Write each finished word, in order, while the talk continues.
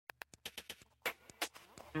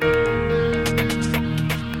The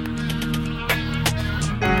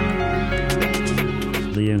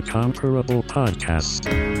Incomparable Podcast,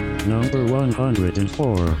 number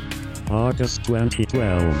 104, August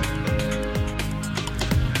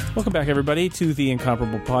 2012. Welcome back, everybody, to the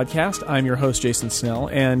Incomparable Podcast. I'm your host, Jason Snell,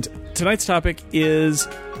 and tonight's topic is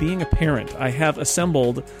being a parent. I have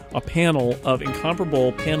assembled a panel of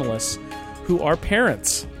incomparable panelists who are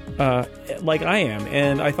parents, like I am,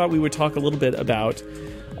 and I thought we would talk a little bit about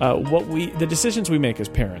the decisions we make as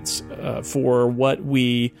parents for what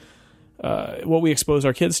we expose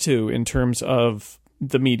our kids to in terms of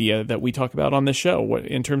the media that we talk about on this show,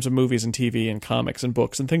 in terms of movies and TV and comics and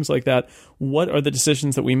books and things like that. What are the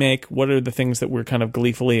decisions that we make? What are the things that we're kind of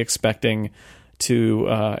gleefully expecting to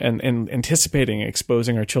and anticipating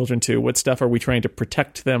exposing our children to? What stuff are we trying to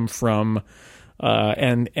protect them from,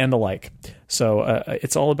 and the like? So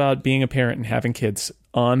it's all about being a parent and having kids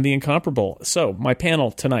on The Incomparable. So my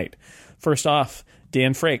panel tonight, first off,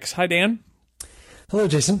 Dan Frakes. Hi, Dan. Hello,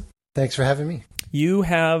 Jason. Thanks for having me. You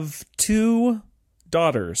have two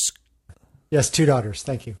daughters. Yes, two daughters.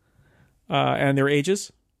 Thank you. And their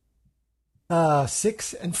ages?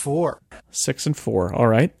 6 and 4. 6 and 4. All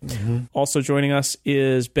right. Mm-hmm. Also joining us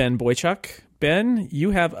is Ben Boychuk. Ben,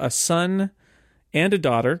 you have a son and a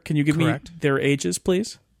daughter. Can you give Correct. me their ages,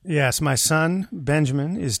 please? Yes, my son,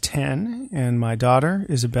 Benjamin, is 10, and my daughter,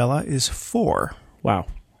 Isabella, is 4. Wow.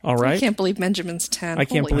 All right. I can't believe Benjamin's 10. I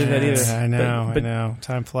can't believe that either. I know, But I know.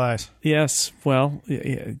 Time flies. Yes. Well,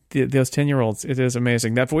 those 10-year-olds, it is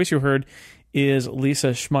amazing. That voice you heard is Lisa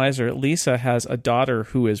Schmeiser. Lisa has a daughter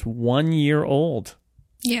who is 1 year old.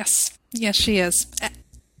 Yes. Yes, she is.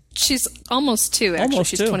 She's almost 2, actually. Almost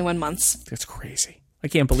she's 2. 21 months. That's crazy. I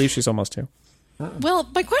can't believe she's almost 2. Well,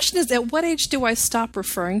 my question is, at what age do I stop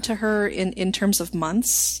referring to her in terms of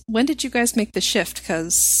months? When did you guys make the shift?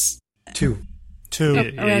 Because 2.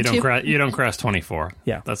 You don't cross 24.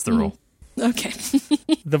 Yeah. That's the rule. Okay.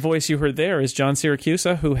 The voice you heard there is John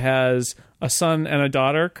Syracusa, who has a son and a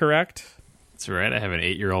daughter, correct? That's right. I have an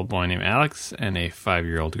 8-year-old boy named Alex and a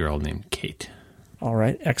 5-year-old girl named Kate. All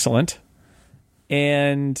right. Excellent.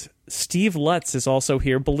 And Steve Lutz is also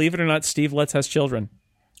here. Believe it or not, Steve Lutz has children.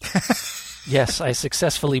 Yes, I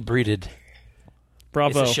successfully breeded.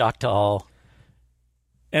 Bravo. It's a shock to all.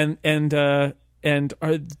 And do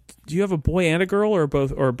you have a boy and a girl, or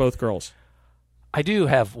both girls? I do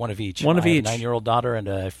have one of each. One of each. I have a 9-year-old daughter and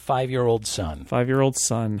a 5-year-old son. 5-year-old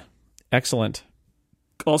son. Excellent.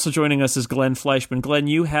 Also joining us is Glenn Fleischman. Glenn,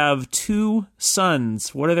 you have 2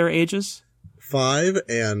 sons. What are their ages? 5,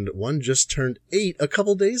 and one just turned 8 a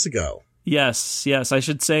couple days ago. Yes. I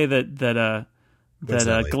should say that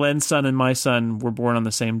Glenn's son and my son were born on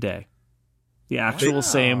the same day. The actual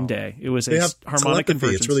same day. It was a harmonic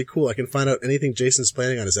convergence. It's really cool. I can find out anything Jason's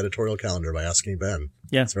planning on his editorial calendar by asking Ben.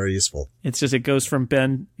 Yeah. It's very useful. It's just, it goes from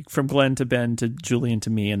Glenn to Ben to Julian to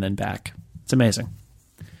me and then back. It's amazing.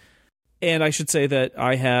 And I should say that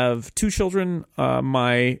I have 2 children.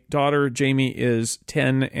 My daughter, Jamie, is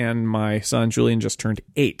 10, and my son, Julian, just turned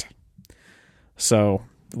 8. So,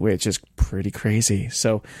 which is pretty crazy.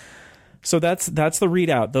 So that's the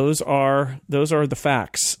readout. Those are the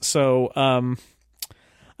facts. So I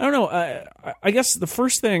don't know. I guess the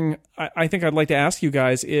first thing I think I'd like to ask you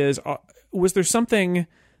guys is, was there something,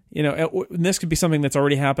 and this could be something that's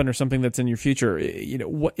already happened or something that's in your future.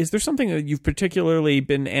 What is there something that you've particularly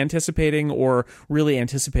been anticipating or really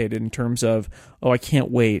anticipated in terms of, I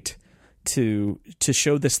can't wait to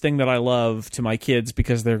show this thing that I love to my kids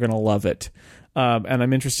because they're going to love it. And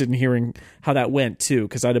I'm interested in hearing how that went too,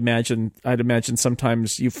 because I'd imagine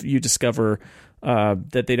sometimes you discover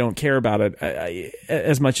that they don't care about it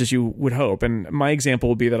as much as you would hope. And my example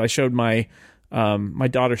would be that I showed my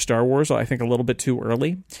daughter Star Wars, I think a little bit too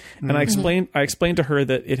early, and I explained to her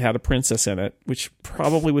that it had a princess in it, which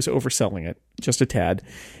probably was overselling it just a tad,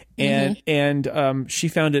 and she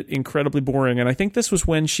found it incredibly boring. And I think this was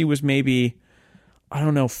when she was maybe,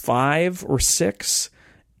 5 or 6.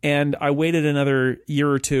 And I waited another year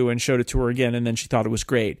or 2 and showed it to her again, and then she thought it was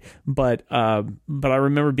great. But I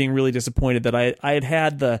remember being really disappointed that I'd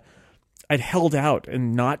held out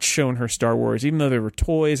and not shown her Star Wars, even though there were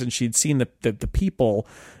toys and she'd seen the people,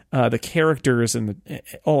 the characters, and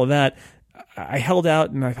all of that. I held out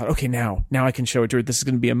and I thought, okay, now I can show it to her. This is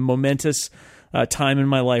going to be a momentous time in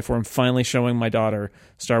my life where I'm finally showing my daughter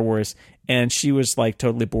Star Wars. And she was like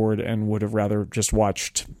totally bored and would have rather just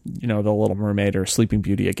watched, The Little Mermaid or Sleeping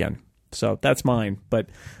Beauty again. So that's mine. But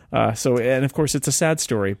and of course it's a sad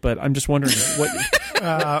story. But I'm just wondering what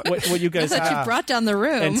you guys you brought down the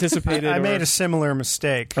room. Anticipated. I made a similar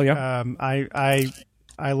mistake. Oh yeah.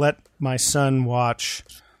 I let my son watch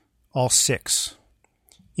all 6,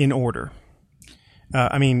 in order.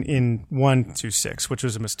 In 1 through 6, which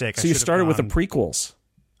was a mistake. So you started with the prequels.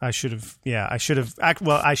 I should have.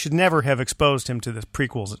 I should never have exposed him to the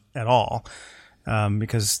prequels at all,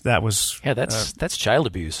 because that was that's child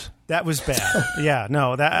abuse. That was bad. Yeah,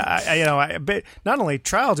 no, but not only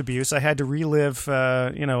child abuse, I had to relive.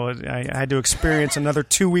 I had to experience another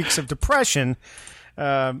 2 weeks of depression,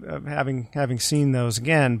 having seen those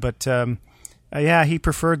again. But he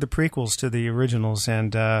preferred the prequels to the originals,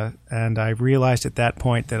 and I realized at that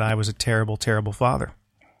point that I was a terrible, terrible father.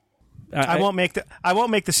 I won't make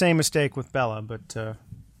the same mistake with Bella, but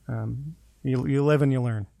you live and you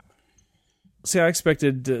learn. See, I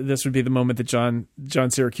expected this would be the moment that John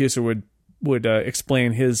Siracusa would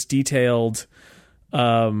explain his detailed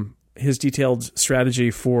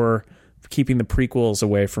strategy for keeping the prequels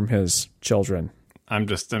away from his children. I'm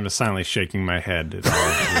just silently shaking my head at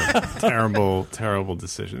all the terrible, terrible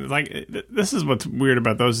decisions. Like, this is what's weird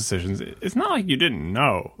about those decisions. It's not like you didn't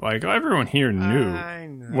know. Like, everyone here knew. I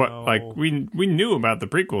know. What, like, we knew about the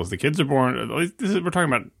prequels. The kids are born. At least we're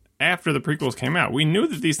talking about after the prequels came out. We knew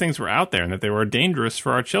that these things were out there and that they were dangerous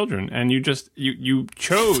for our children. And you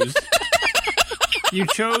chose. You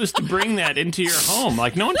chose to bring that into your home.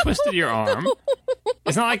 Like, no one twisted your arm.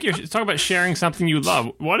 It's not like it's talking about sharing something you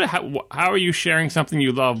love. How are you sharing something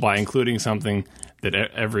you love by including something that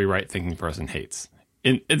every right-thinking person hates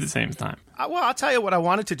at the same time? Well, I'll tell you what I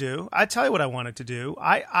wanted to do. I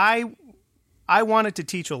wanted to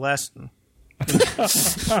teach a lesson.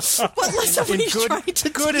 What lesson were you trying to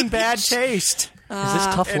teach? Good and bad taste. Is this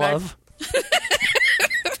tough love?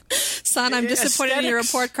 Son, I'm disappointed in your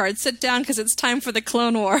report card. Sit down because it's time for the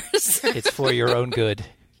Clone Wars. It's for your own good.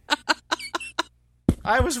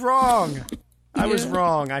 I was wrong.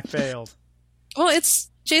 I failed. Well,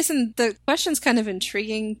 Jason, the question's kind of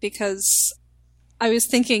intriguing because I was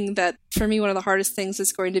thinking that for me, one of the hardest things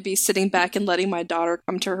is going to be sitting back and letting my daughter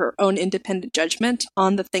come to her own independent judgment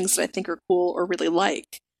on the things that I think are cool or really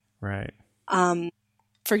like. Right.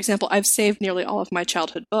 For example, I've saved nearly all of my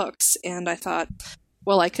childhood books, and I thought,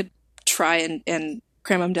 well, I could try and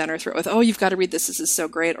cram them down her throat with, oh, you've got to read this is so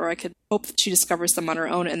great, or I could hope that she discovers them on her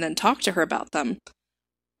own and then talk to her about them.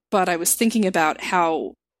 But I was thinking about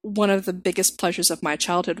how one of the biggest pleasures of my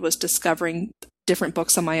childhood was discovering different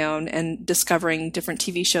books on my own and discovering different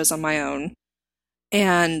TV shows on my own.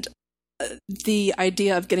 And the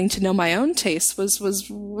idea of getting to know my own tastes was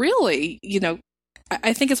really,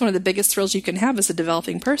 I think it's one of the biggest thrills you can have as a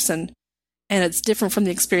developing person. And it's different from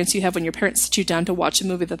the experience you have when your parents sit you down to watch a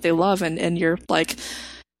movie that they love and you're like,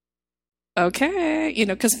 okay,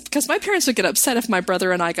 because my parents would get upset if my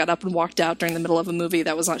brother and I got up and walked out during the middle of a movie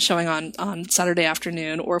that was not showing on Saturday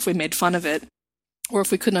afternoon, or if we made fun of it, or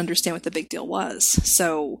if we couldn't understand what the big deal was.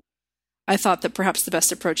 So I thought that perhaps the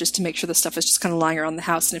best approach is to make sure the stuff is just kind of lying around the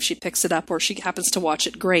house, and if she picks it up or she happens to watch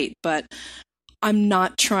it, great. But I'm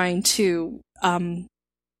not trying to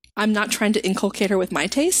inculcate her with my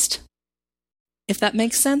taste, if that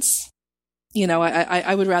makes sense.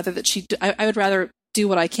 I would rather that I would rather do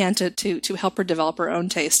what I can to help her develop her own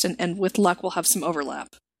taste, and with luck we'll have some overlap.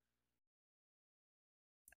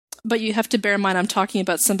 But you have to bear in mind I'm talking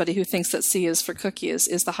about somebody who thinks that C is for cookie is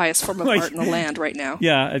the highest form of art in the land right now.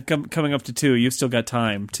 Yeah, coming up to 2, you've still got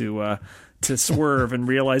time to swerve and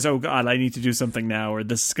realize, oh God, I need to do something now, or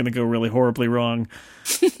this is going to go really horribly wrong.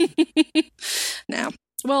 Now,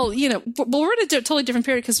 well, we're in a totally different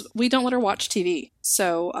period because we don't let her watch TV.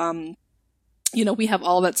 So, we have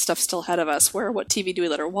all that stuff still ahead of us. What TV do we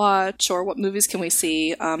let her watch, or what movies can we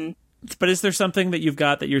see? But is there something that you've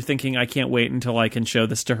got that you're thinking, I can't wait until I can show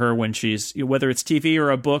this to her when she's, whether it's TV or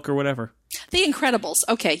a book or whatever? The Incredibles.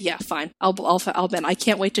 Okay, yeah, fine. I'll bet. I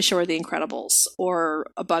can't wait to show her The Incredibles, or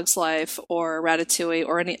A Bug's Life, or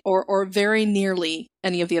Ratatouille, or very nearly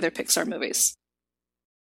any of the other Pixar movies.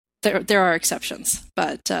 There are exceptions,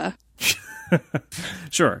 but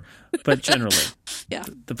sure, but generally, yeah.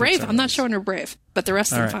 The Brave. I'm not showing her Brave, but the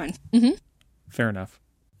rest of them fine. Mm-hmm. Fair enough.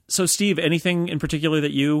 So, Steve, anything in particular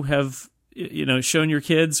that you have, shown your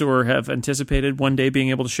kids or have anticipated one day being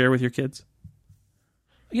able to share with your kids?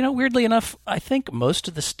 Weirdly enough, I think most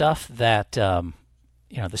of the stuff that the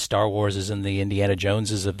Star Warses and the Indiana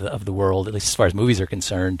Joneses of the world, at least as far as movies are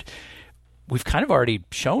concerned, we've kind of already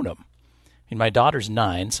shown them. I mean, my daughter's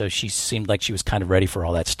 9, so she seemed like she was kind of ready for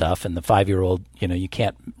all that stuff. And the 5-year-old, you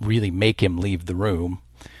can't really make him leave the room.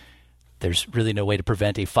 There's really no way to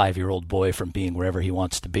prevent a 5-year-old boy from being wherever he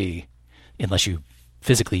wants to be, unless you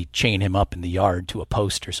physically chain him up in the yard to a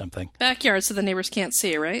post or something. Backyard so the neighbors can't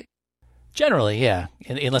see, right? Generally, yeah.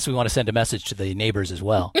 Unless we want to send a message to the neighbors as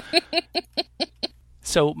well.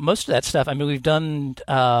 So most of that stuff, I mean, we've done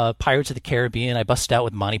Pirates of the Caribbean. I busted out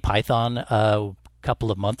with Monty Python a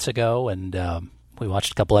couple of months ago, and we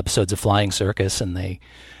watched a couple episodes of Flying Circus, and they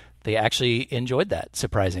actually enjoyed that,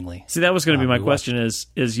 surprisingly. See, that was going to be my question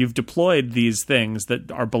is you've deployed these things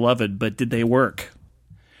that are beloved, but did they work?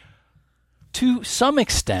 To some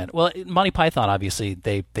extent. Well, Monty Python, obviously,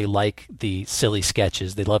 they like the silly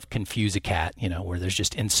sketches. They love Confuse a Cat, where there's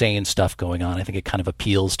just insane stuff going on. I think it kind of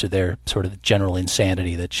appeals to their sort of general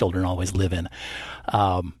insanity that children always live in.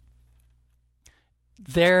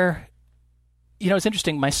 It's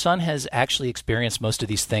interesting. My son has actually experienced most of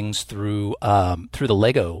these things through the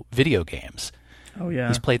Lego video games. Oh, yeah.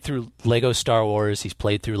 He's played through Lego Star Wars. He's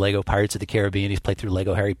played through Lego Pirates of the Caribbean. He's played through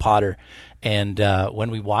Lego Harry Potter. And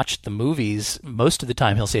when we watch the movies, most of the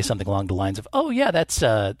time he'll say something along the lines of, "Oh, yeah, that's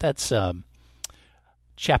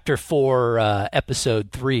Chapter 4,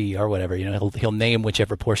 Episode 3, or whatever." He'll name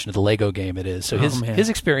whichever portion of the Lego game it is. So his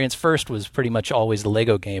experience first was pretty much always the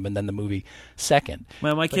Lego game, and then the movie second.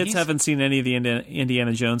 Well, my kids haven't seen any of the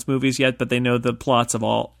Indiana Jones movies yet, but they know the plots of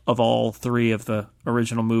all three of the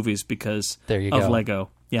original movies because of Lego.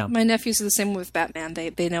 Yeah, my nephews are the same with Batman.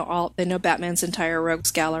 They know Batman's entire rogues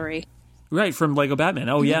gallery. Right, from Lego Batman.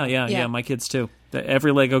 Oh yeah. My kids too.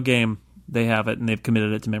 Every Lego game. They have it, and they've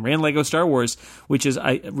committed it to memory. And Lego Star Wars, which is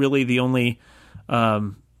really the only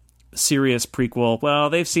serious prequel. Well,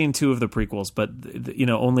 they've seen 2 of the prequels, but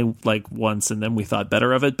only like once, and then we thought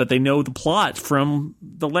better of it. But they know the plot from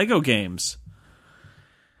the Lego games.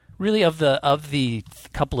 Really, of the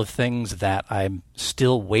couple of things that I'm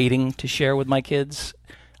still waiting to share with my kids,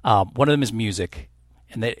 one of them is music.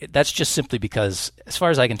 And that's just simply because, as far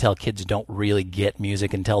as I can tell, kids don't really get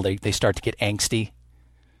music until they start to get angsty.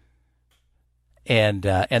 And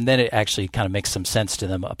then it actually kind of makes some sense to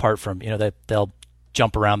them, apart from, they'll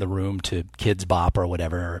jump around the room to Kids Bop or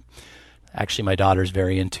whatever. Actually, my daughter's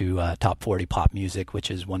very into top 40 pop music,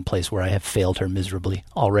 which is one place where I have failed her miserably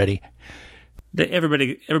already.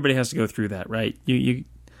 Everybody has to go through that, right?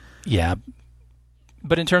 Yeah.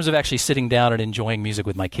 But in terms of actually sitting down and enjoying music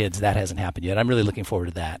with my kids, that hasn't happened yet. I'm really looking forward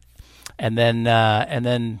to that. And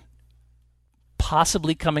then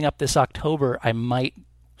possibly coming up this October, I might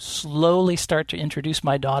slowly start to introduce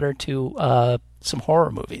my daughter to some horror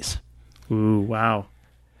movies. Ooh, wow!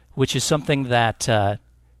 Which is something that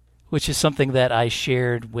I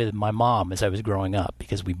shared with my mom as I was growing up,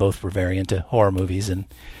 because we both were very into horror movies. And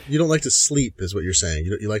you don't like to sleep, is what you're saying.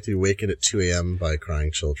 You like to be wakened at 2 a.m. by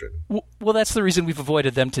crying children. Well, that's the reason we've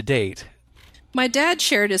avoided them to date. My dad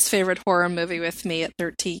shared his favorite horror movie with me at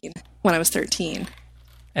 13, when I was 13.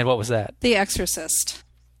 And what was that? The Exorcist.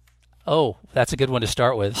 Oh, that's a good one to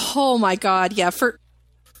start with. Oh my God, yeah.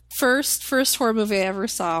 First horror movie I ever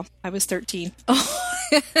saw. I was 13.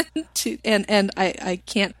 and I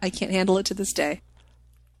can't handle it to this day.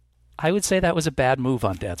 I would say that was a bad move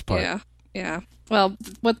on Dad's part. Yeah. Well,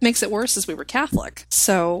 what makes it worse is we were Catholic,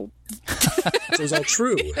 so it was all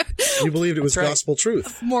true. You believed it was gospel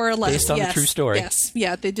truth, more or less, based on the true story. Yes,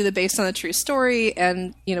 yeah, they did it based on the true story,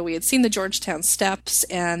 and we had seen the Georgetown Steps,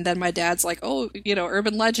 and then my dad's like, "Oh,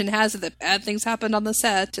 urban legend has it that bad things happened on the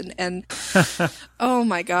set," and oh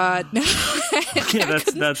my God,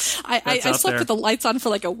 that's I slept with the lights on for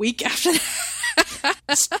like a week after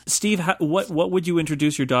that. Steve, what would you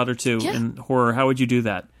introduce your daughter to in horror? How would you do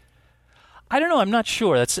that? I don't know. I'm not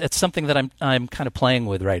sure. It's something that I'm kind of playing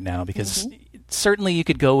with right now, because certainly you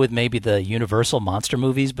could go with maybe the Universal monster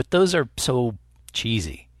movies, but those are so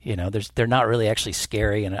cheesy. They're not really actually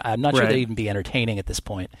scary, and I'm not sure they'd even be entertaining at this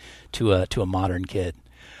point to a modern kid.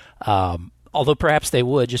 Although perhaps they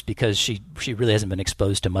would, just because she really hasn't been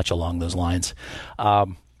exposed to much along those lines.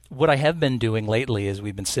 What I have been doing lately is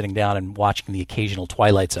we've been sitting down and watching the occasional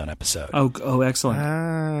Twilight Zone episode. Oh, excellent!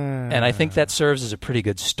 And I think that serves as a pretty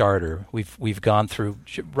good starter. We've gone through.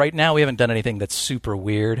 Right now, we haven't done anything that's super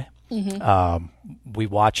weird. We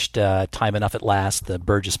watched Time Enough at Last, the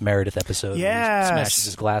Burgess Meredith episode. Yes. Where he smashes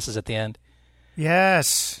his glasses at the end.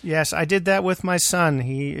 Yes, I did that with my son.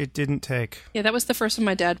 It didn't take. Yeah, that was the first one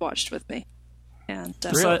my dad watched with me. And,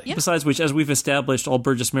 Besides which, as we've established, all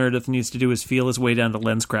Burgess Meredith needs to do is feel his way down to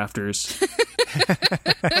Lens Crafters.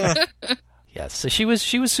 Yes, so she was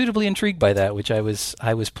suitably intrigued by that, which I was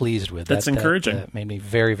pleased with. That's encouraging. That made me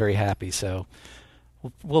very, very happy. So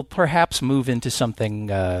we'll perhaps move into something,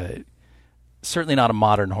 certainly not a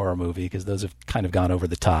modern horror movie, because those have kind of gone over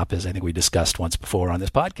the top, as I think we discussed once before on this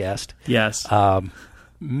podcast. Yes.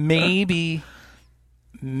 Maybe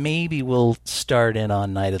we'll start in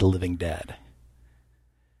on Night of the Living Dead,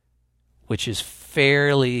 which is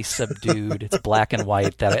fairly subdued. It's black and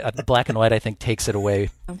white. Black and white, I think, takes it away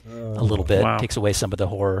a little bit. Wow. Takes away some of the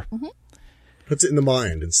horror. puts it in the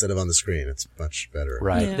mind instead of on the screen. It's much better.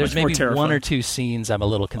 Right. Yeah. There's Much more maybe terrifying. one or two scenes I'm a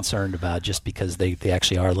little concerned about just because they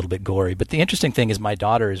actually are a little bit gory. But the interesting thing is my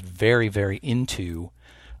daughter is very, very into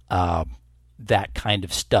that kind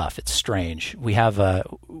of stuff. It's strange. We have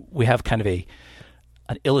kind of an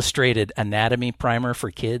illustrated anatomy primer for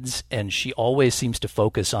kids, and she always seems to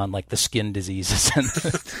focus on like the skin diseases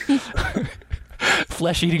and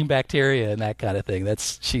flesh-eating bacteria and that kind of thing.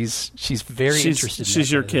 She's very interested. She's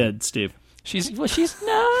your kid, Steve. She's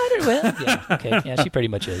not. Well, yeah, okay, yeah, she pretty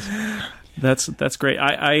much is. That's great.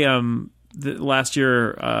 Last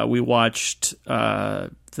year we watched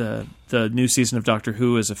the new season of Doctor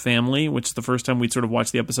Who as a family, which is the first time we'd sort of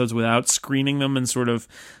watched the episodes without screening them and sort of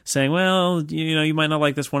saying, well, you might not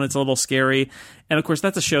like this one, it's a little scary. And of course,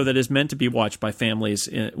 that's a show that is meant to be watched by families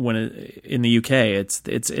in the UK.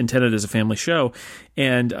 It's intended as a family show,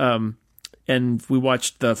 and we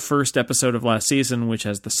watched the first episode of last season, which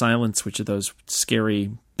has the Silence, which are those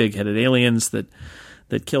scary big-headed aliens that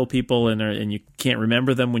kill people and you can't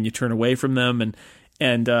remember them when you turn away from them,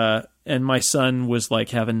 and my son was like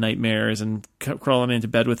having nightmares and crawling into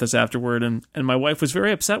bed with us afterward, and my wife was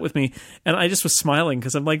very upset with me, and I just was smiling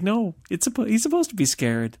because I'm like, no, he's supposed to be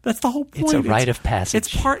scared. That's the whole point. It's a rite of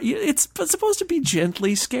passage. It's supposed to be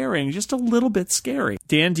gently scaring, just a little bit scary.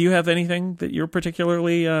 Dan, do you have anything that you're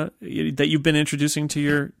particularly that you've been introducing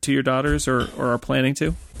to your daughters or are planning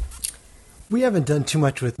to? We haven't done too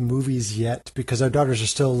much with movies yet because our daughters are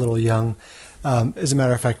still a little young. As a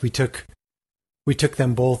matter of fact, we took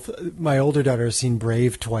them both. My older daughter has seen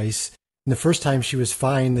Brave twice. And the first time she was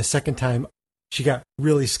fine. The second time she got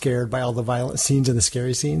really scared by all the violent scenes and the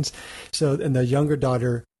scary scenes. And the younger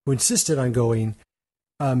daughter, who insisted on going,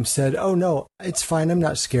 said, oh, no, it's fine. I'm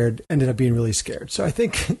not scared. Ended up being really scared. So I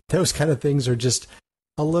think those kind of things are just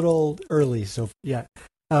a little early. So, yeah.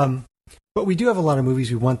 But we do have a lot of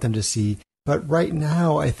movies we want them to see. But right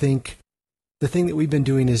now, I think the thing that we've been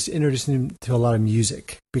doing is introducing them to a lot of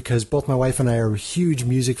music because both my wife and I are huge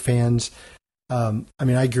music fans.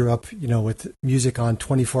 I grew up, with music on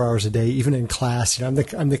 24 hours a day, even in class. I'm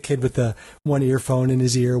the kid with the one earphone in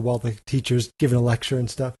his ear while the teacher's giving a lecture and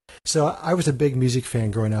stuff. So I was a big music fan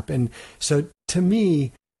growing up. And so to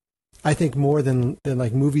me, I think more than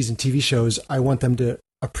like movies and TV shows, I want them to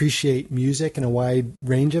appreciate music and a wide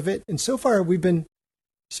range of it. And so far, we've been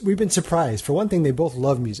surprised. For one thing, they both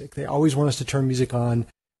love music. They always want us to turn music on.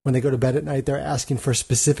 When they go to bed at night, they're asking for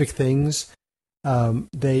specific things.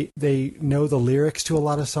 They know the lyrics to a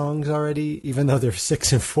lot of songs already, even though they're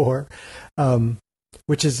 6 and 4,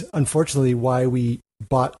 which is unfortunately why we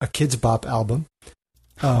bought a Kids Bop album.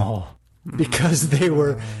 Because they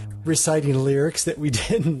were reciting lyrics that we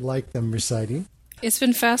didn't like them reciting. It's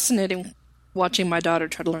been fascinating watching my daughter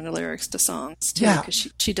try to learn the lyrics to songs, too, because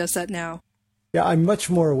she does that now. Yeah, I'm much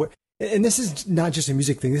more aware. And this is not just a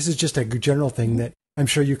music thing. This is just a general thing that I'm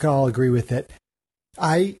sure you can all agree with, that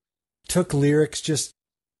I took lyrics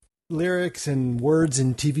and words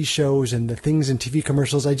in TV shows and the things in TV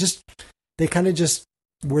commercials. They kind of just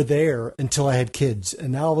were there until I had kids.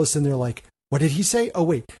 And now all of a sudden they're like, what did he say? Oh,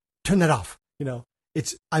 wait, turn that off.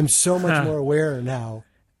 I'm so much more aware now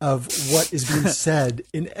of what is being said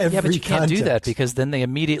in every context. Yeah, but you can't do that because then they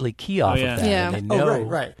immediately key off of that. Yeah. And they know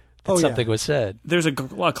right. that something was said. There's a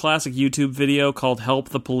classic YouTube video called Help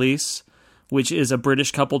the Police, which is a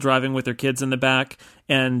British couple driving with their kids in the back,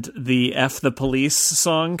 and the F the Police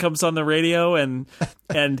song comes on the radio, and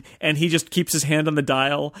he just keeps his hand on the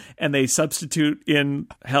dial, and they substitute in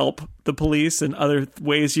Help the Police and other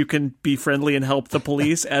ways you can be friendly and help the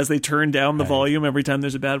police as they turn down the volume every time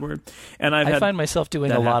there's a bad word. And I find myself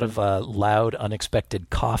doing a lot of loud, unexpected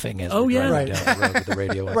coughing as we're driving down the road with the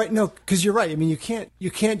radio on. Right, no, because you're right. I mean, you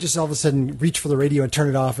can't just all of a sudden reach for the radio and turn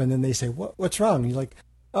it off, and then they say, what's wrong? You're like,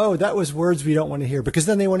 oh, that was words we don't want to hear, because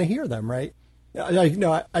then they want to hear them, right?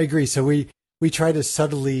 I agree. So we try to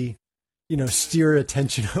subtly, steer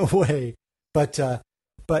attention away, but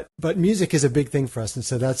music is a big thing for us, and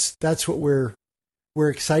so that's what we're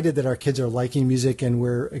excited that our kids are liking music, and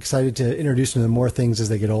we're excited to introduce them to more things as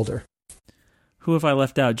they get older. Who have I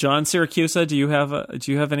left out? John Siracusa, do you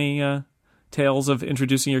have any tales of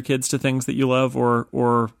introducing your kids to things that you love,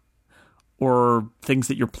 or things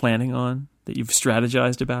that you're planning on, that you've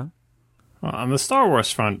strategized about? Well, on the Star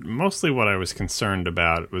Wars front, mostly what I was concerned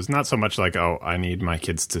about was not so much like, oh, I need my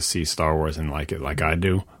kids to see Star Wars and like it like I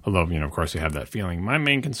do. Although, of course, you have that feeling. My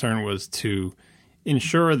main concern was to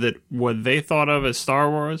ensure that what they thought of as Star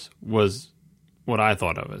Wars was what I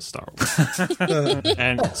thought of as Star Wars.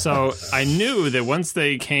 And so I knew that once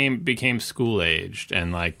they became school-aged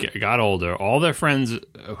and got older, all their friends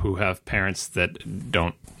who have parents that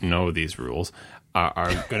don't know these rules,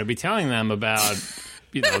 are going to be telling them about,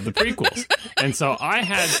 the prequels. And so I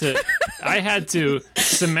had to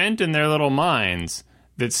cement in their little minds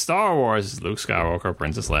that Star Wars is Luke Skywalker,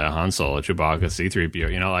 Princess Leia, Han Solo, Chewbacca,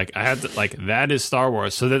 C-3PO, I had to, that is Star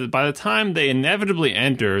Wars, so that by the time they inevitably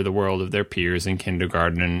enter the world of their peers in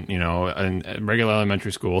kindergarten and regular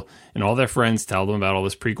elementary school, and all their friends tell them about all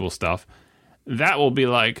this prequel stuff, that will be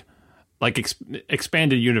like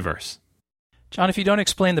expanded universe. John, if you don't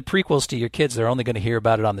explain the prequels to your kids, they're only going to hear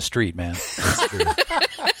about it on the street, man. That's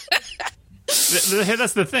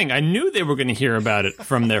the thing. I knew they were going to hear about it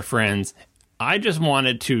from their friends. I just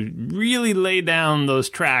wanted to really lay down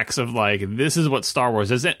those tracks of this is what Star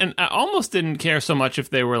Wars is. And I almost didn't care so much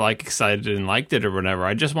if they were excited and liked it or whatever.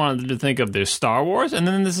 I just wanted them to think of there's Star Wars and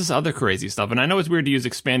then there's this other crazy stuff. And I know it's weird to use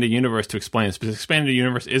expanded universe to explain this, because expanded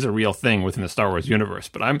universe is a real thing within the Star Wars universe.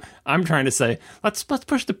 But I'm trying to say let's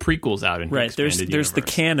push the prequels out into expanded universe. There's the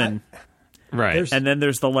canon. Right. And then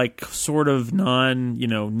there's the sort of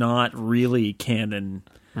not really canon.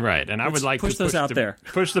 Right, and I would like push to those out there.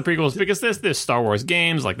 Push the prequels, because there's Star Wars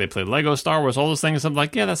games, they play Lego Star Wars, all those things. I'm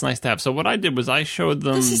yeah, that's nice to have. So what I did was I showed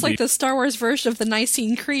them. This is like the Star Wars version of the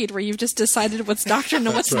Nicene Creed, where you've just decided what's doctrine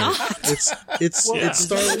and what's not. It's Star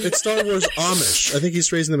Wars Amish. I think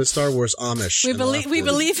he's raising them as Star Wars Amish. We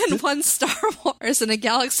believe in one Star Wars in a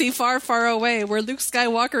galaxy far, far away, where Luke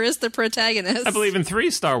Skywalker is the protagonist. I believe in 3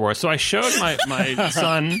 Star Wars. So I showed my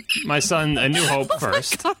son A New Hope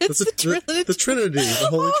first. God, it's the Trinity, the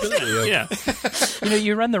Holy Trinity. Yeah.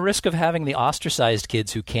 You run the risk of having the ostracized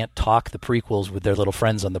kids who can't talk the prequels with their little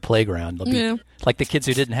friends on the playground. They'll be like the kids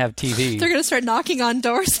who didn't have TV. They're going to start knocking on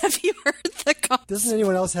doors. Have you heard the call? Doesn't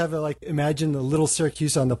anyone else have imagine the little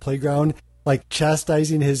Syracuse on the playground,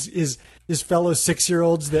 chastising his fellow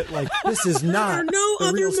 6-year-olds that this is not there are no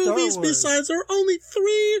other movies besides. There are only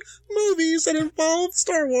 3 movies that involve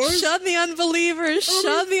Star Wars. Shun the unbelievers.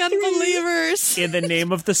 Shun the unbelievers. In the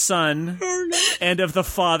name of the Son and of the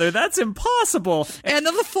Father. That's impossible. And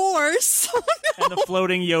of the Force. And the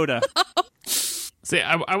floating Yoda. See,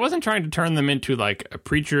 I wasn't trying to turn them into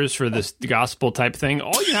preachers for this gospel type thing.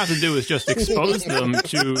 All you have to do is just expose them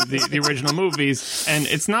to the original movies, and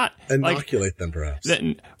it's not inoculate them, perhaps.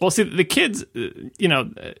 See, the kids,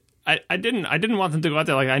 I didn't want them to go out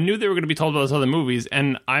there. I knew they were going to be told about those other movies,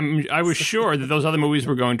 and I was sure that those other movies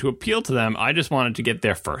were going to appeal to them. I just wanted to get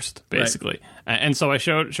there first, basically. Right. And so I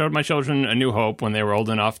showed my children A New Hope when they were old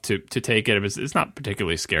enough to take it. It's not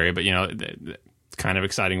particularly scary, but kind of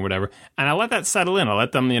exciting, whatever. And I let that settle in. I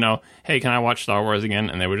let them, hey, can I watch Star Wars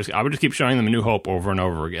again? And I would just keep showing them A New Hope over and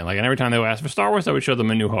over again. And every time they would ask for Star Wars, I would show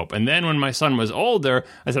them A New Hope. And then when my son was older,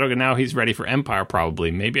 I said, okay, now he's ready for Empire,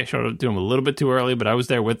 probably. Maybe I showed it to him a little bit too early, but I was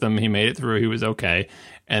there with him. He made it through. He was okay.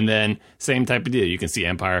 And then same type of deal. You can see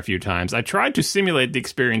Empire a few times. I tried to simulate the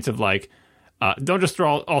experience of don't just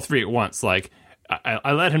throw all 3 at once.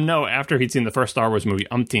 I let him know after he'd seen the first Star Wars movie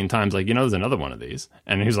umpteen times, there's another one of these.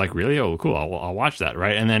 And he was like, really? Oh, cool. I'll watch that,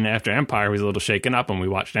 right? And then after Empire, he was a little shaken up, and we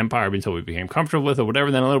watched Empire until we became comfortable with it or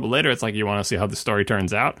whatever. Then a little bit later, it's you want to see how the story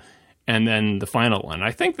turns out. And then the final one.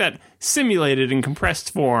 I think that simulated in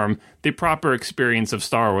compressed form the proper experience of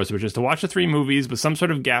Star Wars, which is to watch the 3 movies with some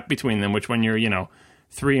sort of gap between them, which when you're,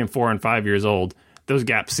 3 and 4 and 5 years old, those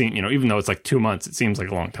gaps seem, even though it's 2 months, it seems like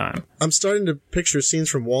a long time. I'm starting to picture scenes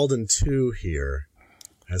from Walden 2 here,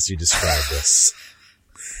 as you describe this.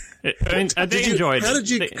 They enjoyed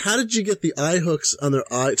it. How did you get the eye hooks on their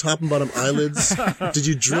top and bottom eylids? Did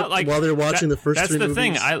you drip while they were watching the first 3 movies?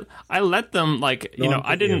 That's the thing. I let them I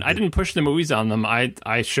didn't push the movies on them.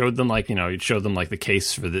 I showed them you'd show them the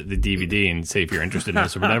case for the DVD and say if you're interested in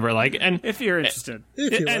this or whatever. And if you're interested.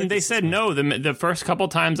 And they said no. The first couple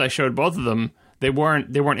times I showed both of them, they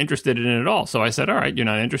weren't interested in it at all. So I said, all right, you're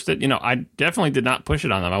not interested. I definitely did not push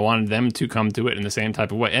it on them. I wanted them to come to it in the same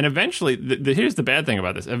type of way. And eventually, here's the bad thing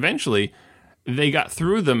about this. Eventually, they got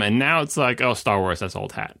through them, and now it's oh, Star Wars, that's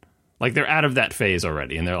old hat. They're out of that phase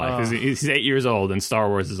already. And they're he's 8 years old, and Star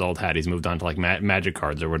Wars is old hat. He's moved on to magic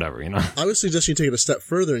cards or whatever, I would suggest you take it a step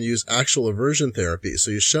further and use actual aversion therapy. So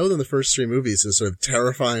you show them the first 3 movies in sort of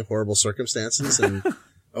terrifying, horrible circumstances, and...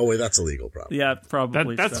 Oh, wait, that's illegal, probably. Yeah,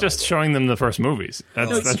 probably. That's just showing them the first movies.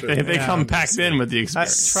 They come packed in with the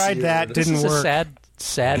experience. I tried that, didn't work. This is a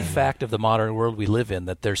sad fact of the modern world we live in,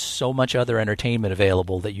 that there's so much other entertainment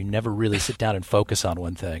available that you never really sit down and focus on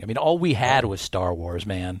one thing. I mean, all we had was Star Wars,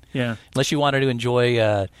 man. Yeah. Unless you wanted to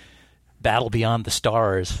enjoy Battle Beyond the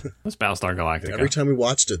Stars. That's Battlestar Galactica. Every time we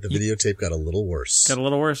watched it, the videotape got a little worse.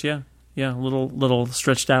 Yeah. Yeah, a little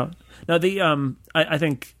stretched out. Now, I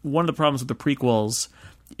think one of the problems with the prequels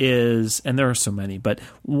is, and there are so many, but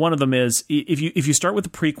one of them is if you start with the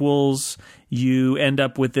prequels, you end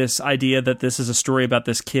up with this idea that this is a story about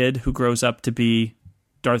this kid who grows up to be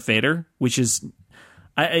Darth Vader, which is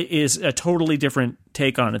a totally different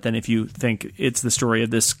take on it than if you think it's the story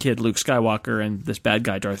of this kid Luke Skywalker and this bad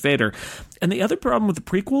guy Darth Vader. And the other problem with the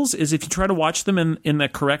prequels is if you try to watch them in the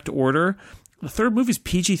correct order, the third movie is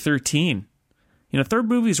PG-13. Third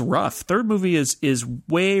movie is rough. Third movie is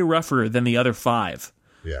way rougher than the other 5.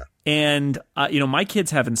 Yeah. And, my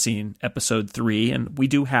kids haven't seen episode 3, and we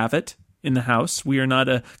do have it in the house. We are not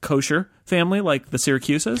a kosher family like the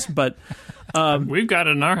Syracuses, but... we've got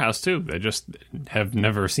it in our house, too. They just have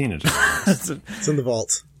never seen it. It's in the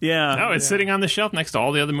vault. Yeah. No, it's sitting on the shelf next to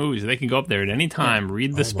all the other movies. They can go up there at any time,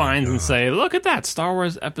 read the spines, and say, look at that, Star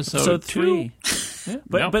Wars episode 3.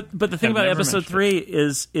 Yeah. But the thing about episode 3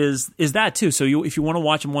 is that, too. So if you want to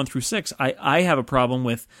watch them 1 through 6, I have a problem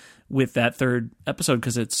with that third episode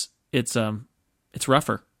because it's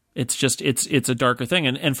rougher. It's a darker thing.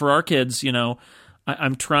 And for our kids,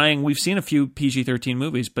 I'm trying. We've seen a few PG-13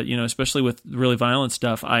 movies, but especially with really violent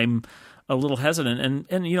stuff, I'm a little hesitant.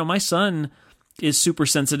 And my son is super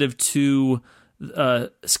sensitive to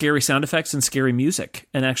scary sound effects and scary music,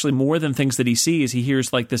 and actually more than things that he sees, he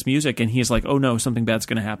hears like this music, and he's like, "Oh no, something bad's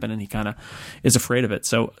going to happen," and he kind of is afraid of it.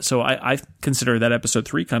 So I consider that episode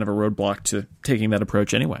 3 kind of a roadblock to taking that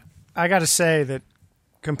approach anyway. I got to say that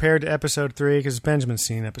compared to episode 3, because Benjamin's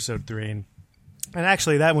seen episode 3, and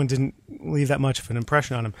actually, that one didn't leave that much of an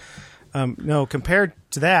impression on him. No, compared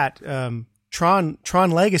to that, Tron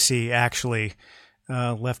Legacy actually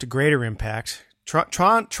left a greater impact.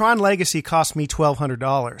 Tron Legacy cost me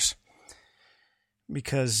 $1,200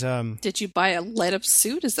 because. Did you buy a light up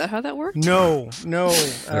suit? Is that how that worked? No.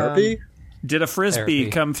 Therapy? Did a frisbee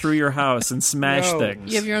come through your house and smash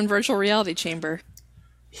things? You have your own virtual reality chamber.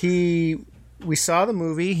 We saw the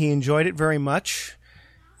movie. He enjoyed it very much.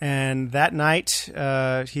 And that night,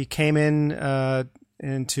 he came into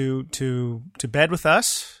bed with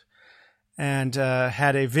us and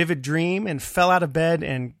had a vivid dream and fell out of bed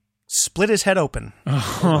and split his head open.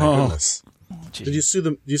 Oh my goodness! Did you sue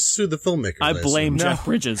the filmmakers? I blame Jeff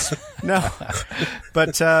Bridges. No,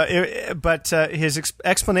 but his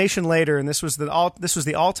explanation later, and this was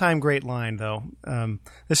the all-time great line though.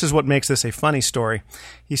 This is what makes this a funny story.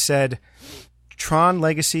 He said, "Tron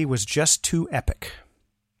Legacy was just too epic."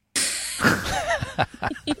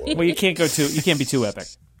 Well, you can't be too epic.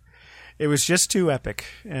 It was just too epic,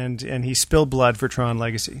 and he spilled blood for Tron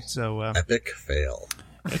Legacy. So epic fail.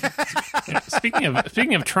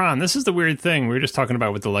 Speaking of Tron, this is the weird thing we were just talking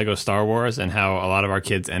about with the Lego Star Wars and how a lot of our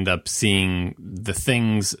kids end up seeing the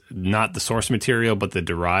things, not the source material, but the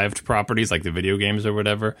derived properties, like the video games or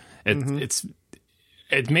whatever.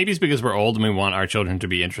 It maybe it's because we're old and we want our children to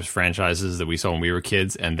be interest franchises that we saw when we were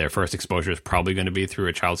kids, and their first exposure is probably going to be through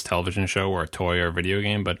a child's television show or a toy or a video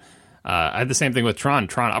game. But I had the same thing with Tron.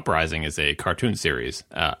 Tron Uprising is a cartoon series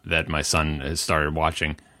that my son has started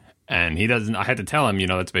watching, and he doesn't. I had to tell him,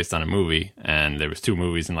 it's based on a movie, and there was 2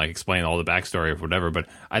 movies, and explain all the backstory or whatever. But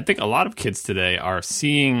I think a lot of kids today are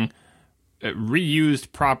seeing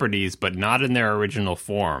reused properties, but not in their original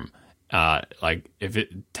form. Like if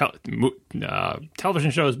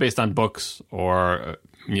television shows based on books, or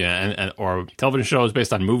or television shows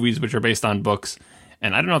based on movies which are based on books,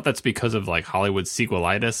 and I don't know if that's because of Hollywood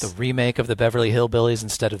sequelitis, the remake of the Beverly Hillbillies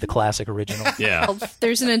instead of the classic original. Yeah, well,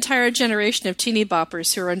 there's an entire generation of teeny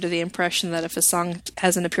boppers who are under the impression that if a song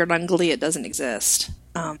hasn't appeared on Glee, it doesn't exist.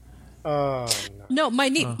 No, my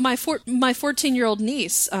 14-year-old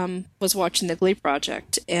niece was watching the Glee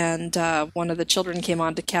Project, and one of the children came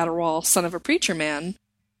on to Caterwaul, Son of a Preacher Man,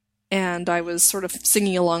 and I was sort of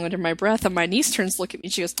singing along under my breath, and my niece turns to look at me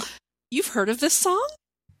and she goes, "You've heard of this song?"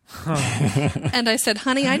 And I said,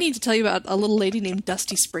 "Honey, I need to tell you about a little lady named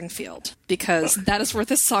Dusty Springfield, because that is where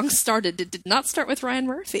this song started. It did not start with Ryan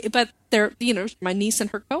Murphy, but my niece and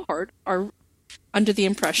her cohort are under the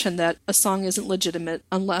impression that a song isn't legitimate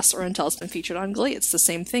unless or until it's been featured on Glee. It's the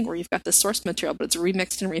same thing where you've got the source material, but it's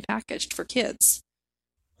remixed and repackaged for kids."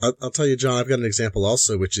 I'll tell you, John, I've got an example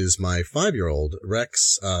also, which is my 5-year-old,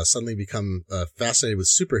 Rex, suddenly become fascinated with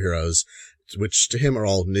superheroes, which to him are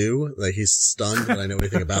all new. He's stunned that I know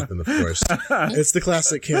anything about them, of course. It's the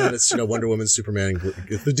classic canon. It's, Wonder Woman, Superman,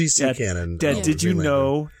 the DC canon. Dad, did you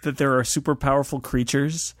know that there are super powerful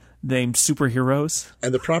creatures named superheroes?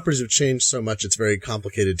 And the properties have changed so much, it's very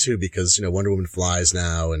complicated too, because, Wonder Woman flies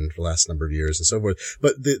now and for the last number of years and so forth.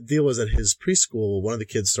 But the deal was at his preschool, one of the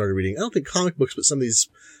kids started reading, I don't think comic books, but some of these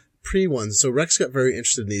pre-ones. So Rex got very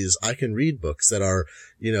interested in these I Can Read books that are,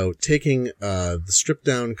 taking the stripped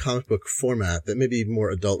down comic book format that may be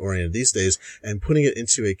more adult oriented these days and putting it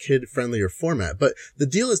into a kid friendlier format. But the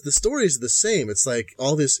deal is the story is the same. It's like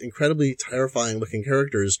all these incredibly terrifying looking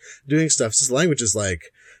characters doing stuff. His language is like,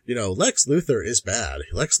 Lex Luthor is bad.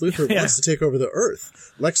 Lex Luthor wants to take over the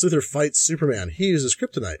Earth. Lex Luthor fights Superman. He uses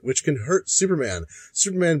kryptonite, which can hurt Superman.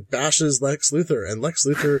 Superman bashes Lex Luthor, and Lex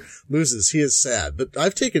Luthor loses. He is sad. But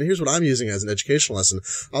here's what I'm using as an educational lesson.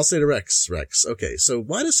 I'll say to Rex, okay, so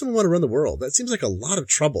why does someone want to run the world? That seems like a lot of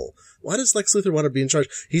trouble. Why does Lex Luthor want to be in charge?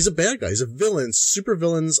 He's a bad guy. He's a villain. Super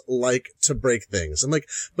villains like to break things. I'm like,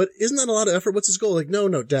 but isn't that a lot of effort? What's his goal? Like, no,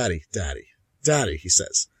 daddy, he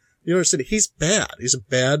says. You understand? He's bad. He's a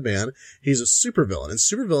bad man. He's a supervillain. And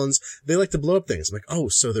supervillains, they like to blow up things. I'm like, oh,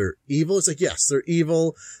 so they're evil? It's like, yes, they're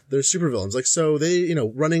evil. They're supervillains. Like, so they,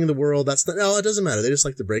 running the world, no, it doesn't matter. They just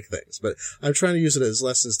like to break things. But I'm trying to use it as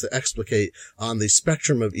lessons to explicate on the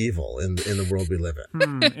spectrum of evil in the world we live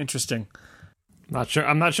in. Interesting.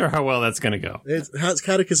 I'm not sure how well that's going to go.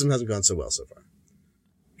 Catechism hasn't gone so well so far.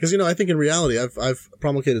 Because, I think in reality, I've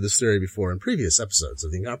promulgated this theory before in previous episodes of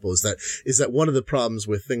The Incomparable, is that one of the problems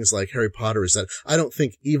with things like Harry Potter is that I don't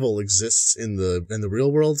think evil exists in the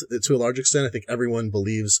real world to a large extent. I think everyone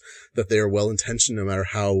believes that they are well-intentioned no matter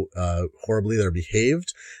how horribly they're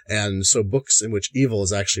behaved. And so books in which evil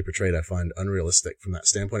is actually portrayed, I find unrealistic from that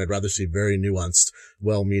standpoint. I'd rather see very nuanced,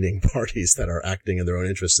 well-meaning parties that are acting in their own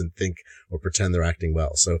interest and think or pretend they're acting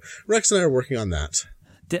well. So Rex and I are working on that.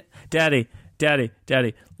 Daddy,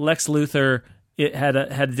 Lex Luthor had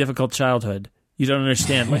a difficult childhood. You don't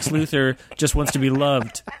understand. Lex Luthor just wants to be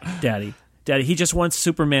loved, Daddy. He just wants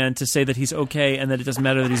Superman to say that he's okay and that it doesn't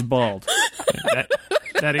matter that he's bald.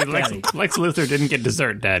 Daddy, Lex Luthor didn't get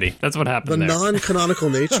dessert, Daddy. That's what happened there. The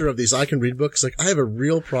non-canonical nature of these I Can Read books, like I have a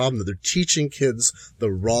real problem that they're teaching kids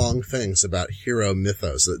the wrong things about hero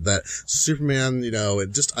mythos. That Superman,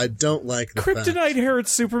 I don't like the Kryptonite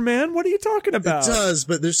hurts Superman. What are you talking about? It does,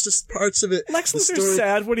 but there's just parts of it. Lex Luthor's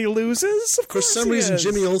sad when he loses. Of course, for some reason,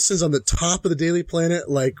 Jimmy Olsen's on the top of the Daily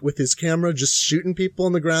Planet, like with his camera, just shooting people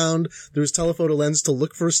on the ground through his telephoto lens to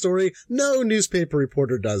look for a story. No newspaper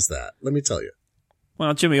reporter does that. Let me tell you.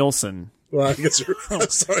 Well, Jimmy Olsen. Well, I guess I'm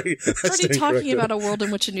sorry. We're already talking about a world in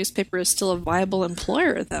which a newspaper is still a viable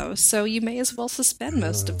employer, though, so you may as well suspend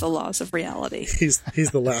most of the laws of reality. He's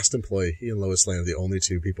the last employee. He and Lois Lane are the only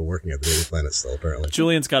two people working at the Daily Planet still, apparently.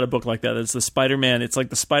 Julian's got a book like that. It's the Spider-Man. It's like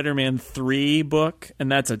the Spider-Man 3 book,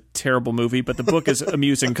 and that's a terrible movie, but the book is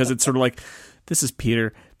amusing because it's sort of like, this is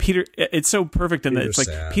Peter. It's so perfect in that it's like,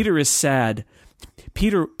 sad. Peter is sad.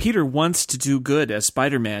 Peter wants to do good as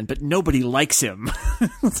Spider-Man, but nobody likes him.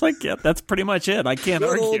 It's like, yeah, that's pretty much it. I can't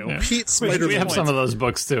argue. Yeah. Pete Spider-Man. We have some of those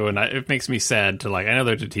books too, and it makes me sad to I know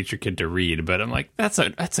they're to teach your kid to read, but I'm like, that's a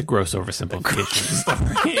gross oversimplification of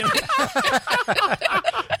the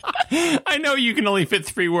story. I know you can only fit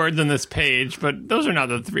 3 words on this page, but those are not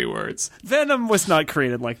the 3 words. Venom was not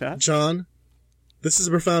created like that. John, this is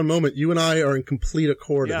a profound moment. You and I are in complete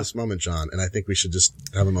accord at this moment, John, and I think we should just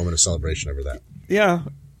have a moment of celebration over that. Yeah.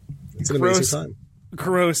 It's an amazing time.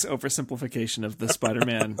 Gross oversimplification of the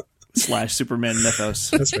Spider-Man /Superman mythos.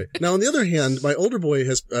 That's right. Now, on the other hand, my older boy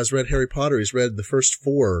has read Harry Potter. He's read the first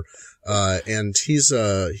 4, and he's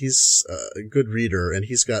a good reader, and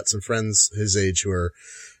he's got some friends his age who are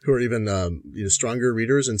even stronger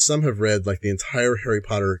readers, and some have read like the entire Harry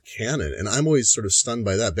Potter canon, and I'm always sort of stunned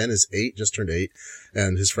by that. Ben is 8, just turned 8,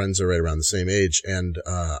 and his friends are right around the same age. And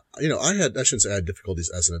I shouldn't say I had difficulties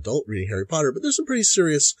as an adult reading Harry Potter, but there's some pretty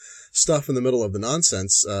serious stuff in the middle of the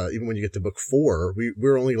nonsense. Even when you get to book 4, we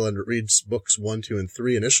were only going to read books 1, 2, and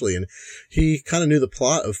 3 initially, and he kind of knew the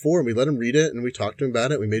plot of 4, and we let him read it, and we talked to him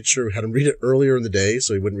about it. We made sure we had him read it earlier in the day,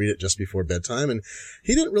 so he wouldn't read it just before bedtime. And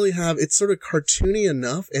he didn't really it's sort of cartoony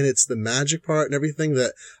enough, and it's the magic part and everything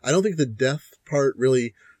that I don't think the death part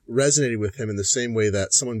really resonated with him in the same way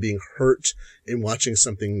that someone being hurt in watching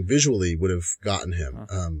something visually would have gotten him.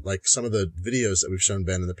 Like some of the videos that we've shown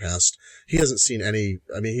Ben in the past, he hasn't seen any.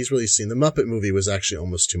 I mean, he's really seen the Muppet movie was actually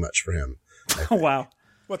almost too much for him. Oh, wow.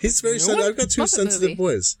 He's very sensitive. I've got 2 sensitive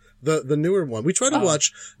boys. The newer one. We try to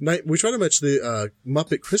watch the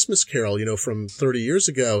Muppet Christmas Carol, from 30 years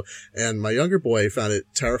ago, and my younger boy found it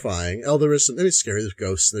terrifying. There is maybe scary, there's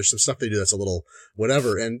ghosts, there's some stuff they do that's a little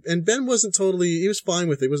whatever. And Ben wasn't he was fine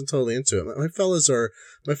with it. He wasn't totally into it. My fellas are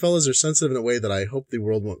sensitive in a way that I hope the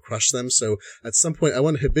world won't crush them. So at some point I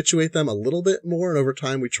want to habituate them a little bit more, and over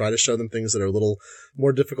time we try to show them things that are a little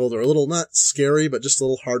more difficult, or a little not scary, but just a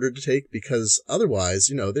little harder to take, because otherwise,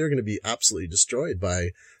 they're going to be absolutely destroyed by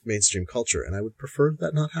mainstream culture, and I would prefer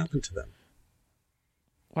that not happen to them.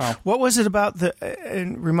 Wow. What was it about the?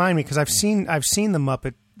 And remind me, because I've seen the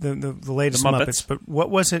Muppet, the latest The Muppets. Muppets. But what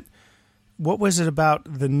was it? What was it about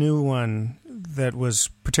the new one that was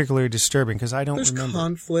particularly disturbing? Because I don't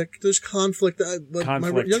remember. There's conflict.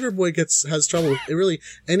 My younger boy has trouble with really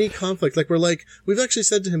any conflict. Like we've actually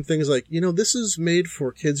said to him things like, this is made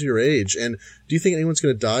for kids your age, and do you think anyone's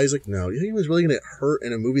going to die? He's like, no. You think anyone's really going to get hurt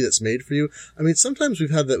in a movie that's made for you? I mean, sometimes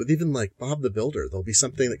we've had that with even like Bob the Builder. There'll be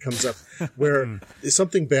something that comes up where it's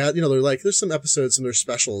something bad. They're like, there's some episodes and there's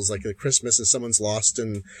specials like at Christmas and someone's lost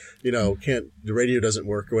and the radio doesn't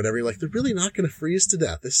work or whatever. You're like, they're really not going to freeze to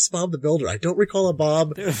death. This is Bob the Builder. I don't recall a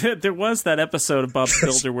Bob. There was that episode of Bob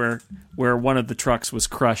the Builder where one of the trucks was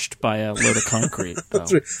crushed by a load of concrete.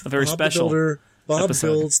 That's right. A very Bob special the Builder, Bob episode.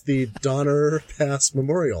 builds the Donner Pass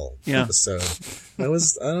Memorial episode. I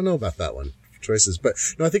don't know about that one. Choices. But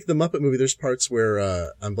no, I think the Muppet movie, there's parts where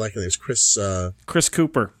I'm blanking. There's Chris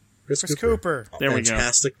Cooper. Chris Cooper. There we go.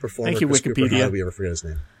 Fantastic performer. Thank you, Chris Wikipedia. Cooper. How did we ever forget his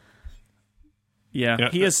name? Yeah,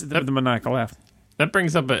 he is the maniacal laugh. That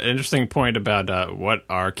brings up an interesting point about what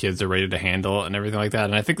our kids are ready to handle and everything like that.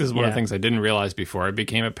 And I think this is one of the things I didn't realize before I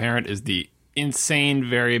became a parent is the insane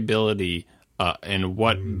variability in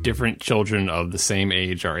what different children of the same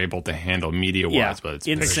age are able to handle media-wise. Whether it's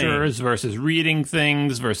pictures versus reading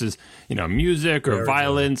things versus, music or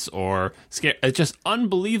violence or scare. It's just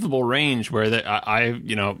unbelievable range where I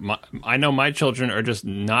know my children are just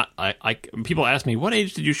not. People ask me, what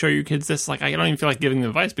age did you show your kids this? Like, I don't even feel like giving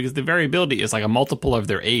them advice because the variability is like a multiple of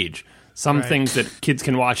their age. Some things that kids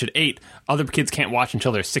can watch at 8, other kids can't watch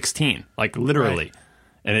until they're 16, like literally. Right.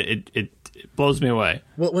 And it blows me away.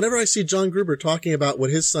 Well, whenever I see John Gruber talking about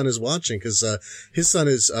what his son is watching, because his son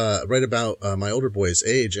is right about my older boy's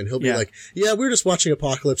age, and he'll be like, "Yeah, we're just watching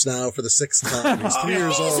Apocalypse Now for the 6th time." He's 3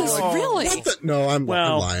 years old. Like, really? What the? No, I'm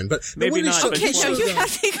lying. But maybe not. Okay, no, you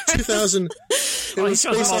have to. 2000. Well, he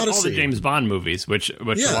shows all the James Bond movies, which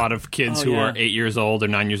a lot of kids who are 8 years old or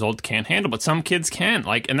 9 years old can't handle, but some kids can.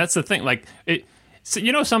 Like, and that's the thing. Like it. So,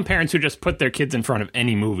 some parents who just put their kids in front of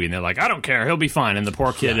any movie and they're like, I don't care, he'll be fine. And the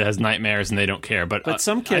poor kid has nightmares and they don't care. But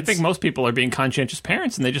some kids, I think most people are being conscientious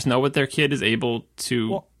parents and they just know what their kid is able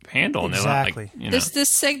to handle. Exactly. And they're This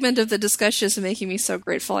segment of the discussion is making me so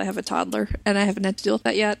grateful I have a toddler and I haven't had to deal with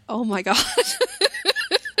that yet. Oh my God.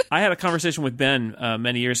 I had a conversation with Ben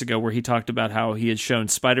many years ago where he talked about how he had shown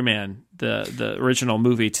Spider-Man, the original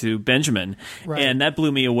movie, to Benjamin. Right. And that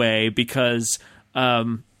blew me away because...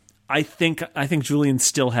 I think Julian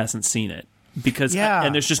still hasn't seen it because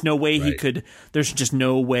and there's just no way he could. There's just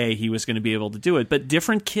no way he was going to be able to do it. But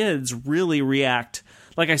different kids really react.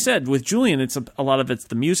 Like I said, with Julian, it's a lot of it's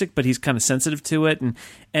the music, but he's kind of sensitive to it,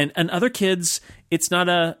 and other kids, it's not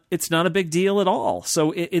a big deal at all.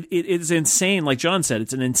 So it is insane. Like John said,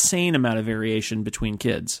 it's an insane amount of variation between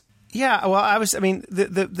kids. Yeah, well,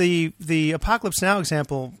 the Apocalypse Now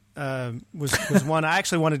example was one I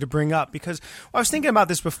actually wanted to bring up because I was thinking about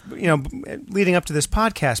this, leading up to this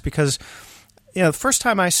podcast because, the first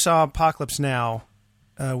time I saw Apocalypse Now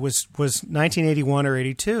was 1981 or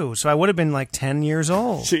 82, so I would have been like 10 years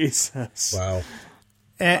old. Jesus, wow.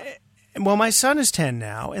 Well, my son is 10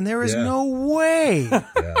 now, and there is no way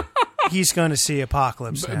he's going to see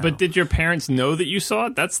Apocalypse Now. But did your parents know that you saw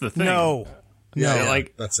it? That's the thing. No.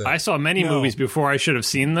 That's it. I saw many movies before I should have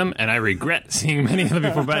seen them, and I regret seeing many of them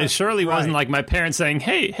before. But it surely wasn't like my parents saying,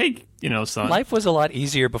 "Hey, son." Life was a lot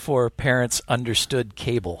easier before parents understood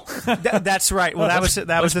cable. That's right. Well, that was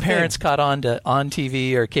the parents thing. caught on to on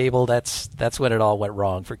TV or cable. That's when it all went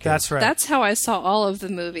wrong for kids. That's right. That's how I saw all of the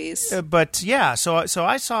movies. So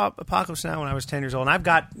I saw Apocalypse Now when I was 10 years old, and I've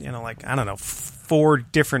got 4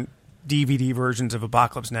 different DVD versions of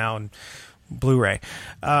Apocalypse Now and Blu-ray,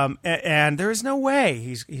 and there is no way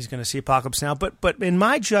he's going to see Apocalypse Now. But in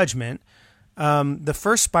my judgment, the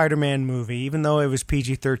first Spider-Man movie, even though it was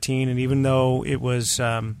PG-13 and even though it was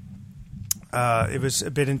a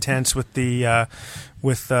bit intense with the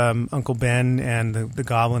Uncle Ben and the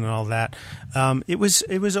Goblin and all that, it was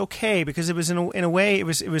okay because it was in a way it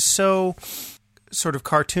was so sort of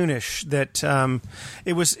cartoonish that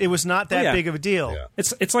it was not that big of a deal. Yeah.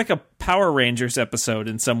 It's like a Power Rangers episode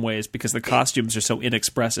in some ways because the costumes are so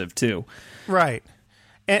inexpressive too. Right.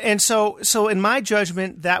 And so in my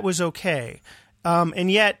judgment that was okay.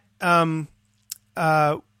 And yet we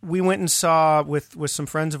went and saw with some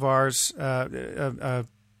friends of ours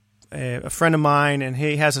a friend of mine, and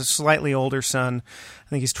he has a slightly older son. I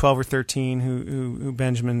think he's 12 or 13, who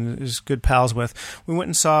Benjamin is good pals with. We went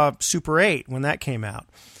and saw Super 8 when that came out,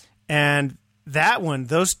 and that one,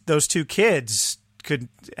 those 2 kids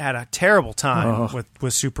had a terrible time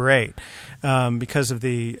with Super 8 because of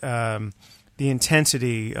the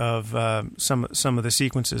intensity of some of the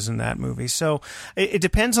sequences in that movie. So it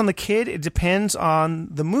depends on the kid. It depends on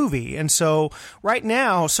the movie. And so right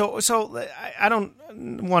now, so I don't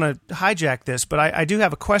want to hijack this, but I do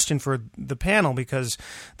have a question for the panel, because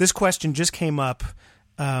this question just came up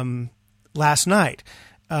last night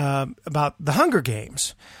about the Hunger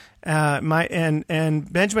Games.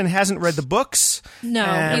 And Benjamin hasn't read the books. No,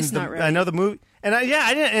 he's not ready. I know the movie, and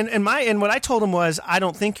I didn't. And what I told him was, I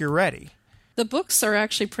don't think you're ready. The books are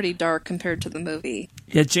actually pretty dark compared to the movie.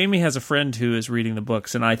 Yeah, Jamie has a friend who is reading the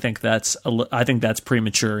books, and I think that's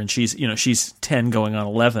premature. And she's 10 going on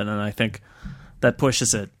 11, and I think that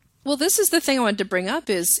pushes it. Well, this is the thing I wanted to bring up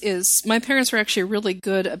is my parents were actually really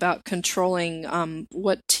good about controlling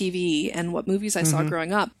what TV and what movies I saw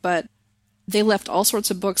growing up, but they left all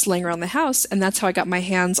sorts of books laying around the house, and that's how I got my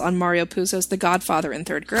hands on Mario Puzo's The Godfather in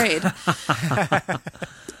 3rd grade.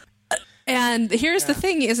 And here's the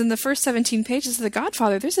thing, is in the first 17 pages of The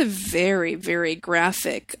Godfather, there's a very, very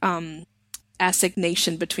graphic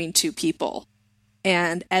assignation between two people.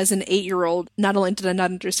 And as an 8-year-old, not only did I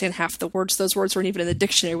not understand half the words, those words weren't even in the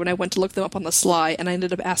dictionary when I went to look them up on the sly, and I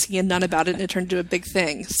ended up asking a nun about it, and it turned into a big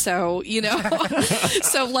thing. So,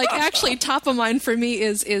 so like actually top of mind for me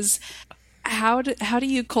is how do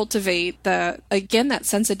you cultivate that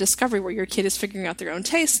sense of discovery where your kid is figuring out their own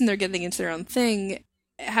tastes and they're getting into their own thing?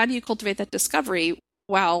 How do you cultivate that discovery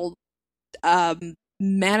while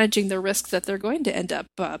managing the risk that they're going to end up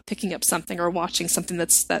picking up something or watching something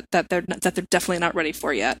that they're definitely not ready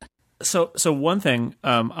for yet? So one thing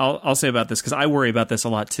I'll say about this, because I worry about this a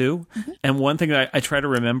lot too, and one thing that I try to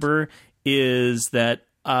remember is that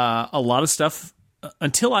a lot of stuff,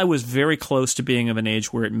 until I was very close to being of an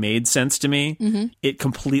age where it made sense to me, it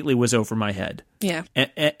completely was over my head. Yeah,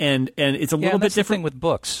 and it's a little bit different with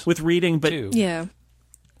books, with reading, but too.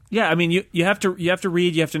 Yeah, I mean, you have to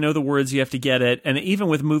read, you have to know the words, you have to get it, and even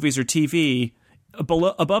with movies or TV,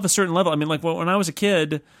 above a certain level. I mean, like when I was a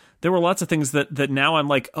kid, there were lots of things that now I'm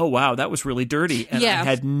like, oh wow, that was really dirty, and I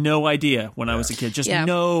had no idea when I was a kid, just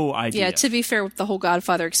no idea. Yeah, to be fair, with the whole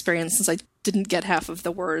Godfather experience, since I didn't get half of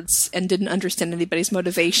the words and didn't understand anybody's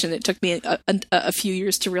motivation, it took me a few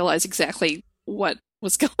years to realize exactly what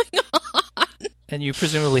was going on. And you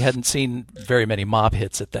presumably hadn't seen very many mob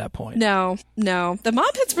hits at that point. No. The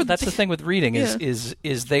mob hits were... That's the thing with reading is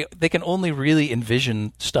they can only really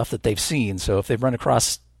envision stuff that they've seen. So if they've run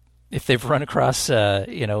across Goodfellas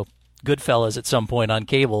at some point on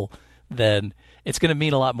cable, then it's going to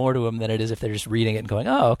mean a lot more to them than it is if they're just reading it and going,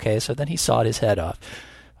 oh, okay, so then he sawed his head off.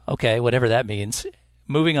 Okay, whatever that means.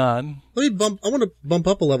 Moving on. I want to bump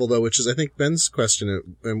up a level, though, which is, I think, Ben's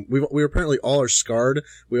question. And we apparently all are scarred.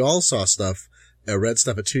 We all saw stuff, read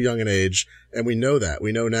stuff at too young an age, and we know that.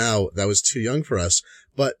 We know now that was too young for us.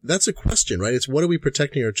 But that's a question, right? It's what are we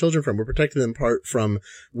protecting our children from? We're protecting them part from,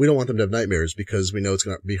 we don't want them to have nightmares because we know it's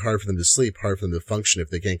going to be hard for them to sleep, hard for them to function if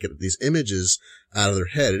they can't get these images out of their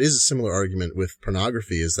head. It is a similar argument with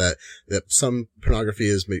pornography, is that some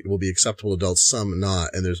pornography will be acceptable to adults, some not,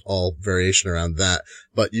 and there's all variation around that.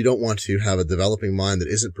 But you don't want to have a developing mind that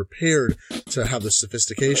isn't prepared to have the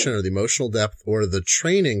sophistication or the emotional depth or the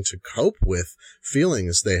training to cope with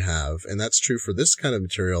feelings they have. And that's true for this kind of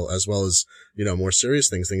material as well as, more serious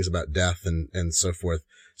things about death and so forth.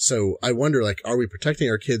 So I wonder, are we protecting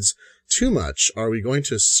our kids too much? Are we going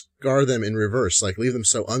to scar them in reverse, leave them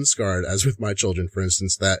so unscarred, as with my children, for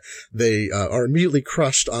instance, that they are immediately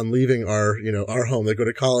crushed on leaving our home? They go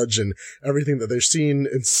to college and everything that they've seen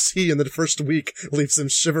and see in the first week leaves them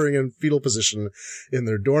shivering in fetal position in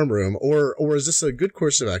their dorm room. Or is this a good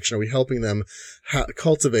course of action? Are we helping them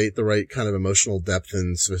cultivate the right kind of emotional depth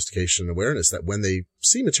and sophistication and awareness that when they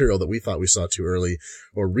see material that we thought we saw too early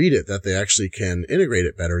or read it, that they actually can integrate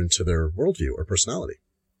it better into their worldview or personality?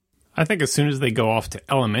 I think as soon as they go off to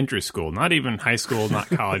elementary school, not even high school, not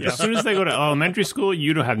college, as soon as they go to elementary school,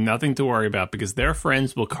 you don't have nothing to worry about because their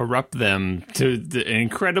friends will corrupt them to an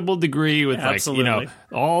incredible degree with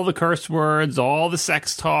all the curse words, all the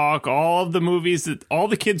sex talk, all of the movies that all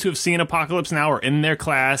the kids who have seen Apocalypse Now are in their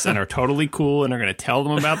class and are totally cool and are going to tell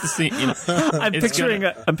them about the scene. I'm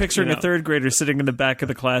picturing a third grader sitting in the back of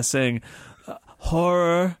the class saying,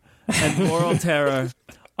 "Horror and moral terror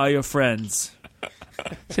are your friends."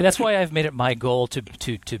 See, that's why I've made it my goal to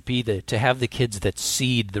have the kids that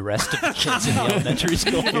seed the rest of the kids in the elementary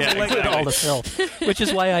school. All the filth. Which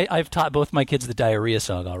is why I've taught both my kids the diarrhea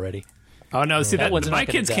song already. Oh, no, see, my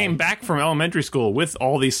kids came back from elementary school with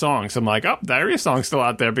all these songs. I'm like, diarrhea song's still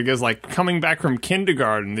out there because, coming back from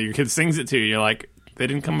kindergarten, your kid sings it to you. You're like, they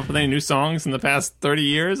didn't come up with any new songs in the past 30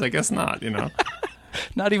 years? I guess not,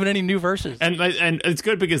 Not even any new verses. And it's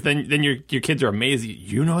good because then your kids are amazed.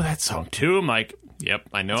 You know that song too? I'm like, yep,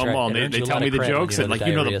 I know That's them right. all. It They earns you a tell lot me of the credit when jokes you and know like the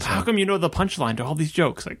you know diarrhea how song. come you know the punchline to all these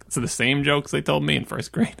jokes? Like it's the same jokes they told me in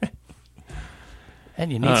first grade.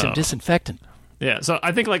 And you need some disinfectant. Yeah, so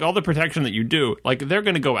I think like all the protection that you do, like they're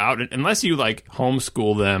going to go out unless you like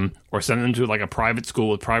homeschool them or send them to like a private school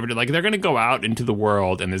with private, like they're going to go out into the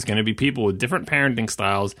world and there's going to be people with different parenting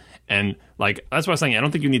styles. And like, that's why I was saying, I don't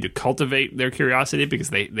think you need to cultivate their curiosity because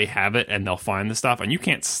they have it and they'll find the stuff and you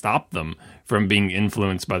can't stop them from being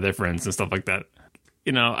influenced by their friends and stuff like that.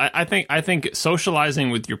 You know, I think socializing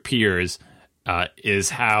with your peers is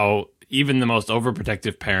how even the most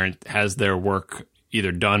overprotective parent has their work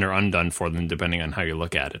either done or undone for them, depending on how you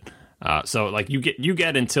look at it. So, like, you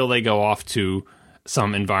get until they go off to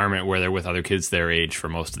some environment where they're with other kids their age for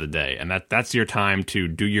most of the day, and that's your time to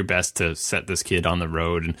do your best to set this kid on the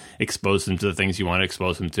road and expose them to the things you want to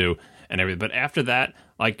expose them to and everything. But after that,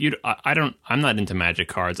 like, I'm not into magic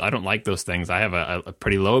cards. I don't like those things. I have a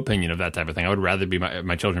pretty low opinion of that type of thing. I would rather be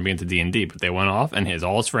my children be into D&D, but they went off, and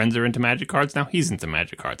all his friends are into magic cards. Now he's into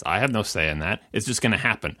magic cards. I have no say in that. It's just going to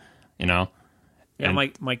happen, you know? Yeah,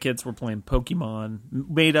 my kids were playing Pokemon,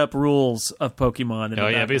 made up rules of Pokemon.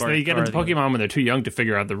 Because they get into Pokemon when they're too young to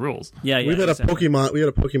figure out the rules. Yeah, we had a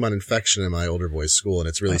Pokemon infection in my older boy's school, and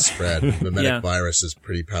it's really spread. The mimetic virus is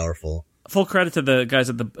pretty powerful. Full credit to the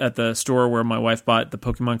guys at the store where my wife bought the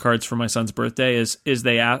Pokemon cards for my son's birthday.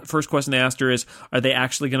 First question they asked her is, are they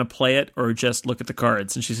actually going to play it or just look at the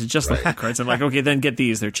cards? And she said, just look at the cards. I'm like, okay, then get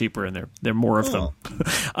these. They're cheaper and they're more of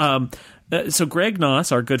them. So Greg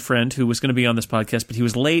Noss, our good friend, who was going to be on this podcast, but he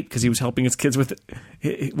was late because he was helping his kids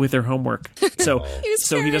with their homework. So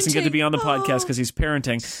he doesn't get to be on the podcast because he's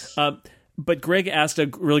parenting. But Greg asked a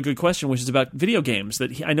really good question, which is about video games.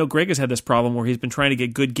 I know Greg has had this problem where he's been trying to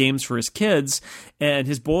get good games for his kids, and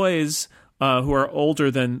his boys, who are older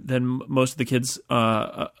than most of the kids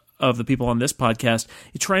of the people on this podcast,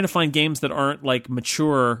 he's trying to find games that aren't like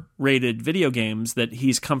mature rated video games that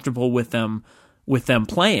he's comfortable with them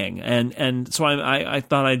playing. And so I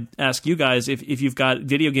thought I'd ask you guys if you've got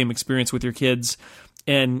video game experience with your kids,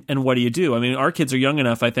 and what do you do? I mean, our kids are young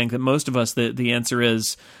enough, I think, that most of us, the answer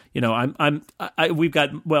is, you know, we've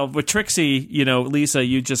got, well, with Trixie, you know, Lisa,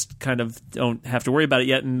 you just kind of don't have to worry about it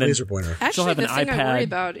yet. And then laser pointer. Actually, have the an thing iPad. I worry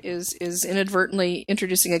about is inadvertently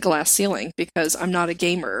introducing a glass ceiling because I'm not a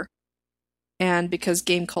gamer, and because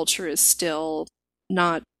game culture is still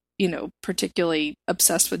not, you know, particularly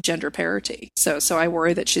obsessed with gender parity. So I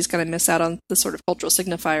worry that she's going to miss out on the sort of cultural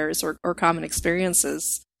signifiers or common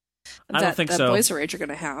experiences that boys her age are going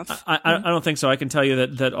to have. I don't think so. I can tell you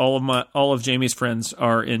that all of Jamie's friends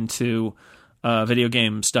are into video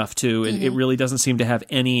game stuff too. It really doesn't seem to have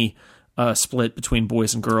any split between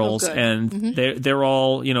boys and girls, and they're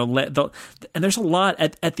all, you know, and there's a lot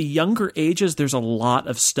at the younger ages. There's a lot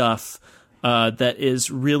of stuff that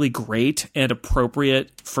is really great and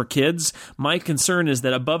appropriate for kids. My concern is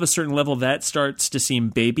that above a certain level, that starts to seem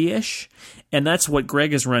babyish. And that's what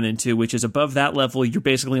Greg has run into, which is above that level, you're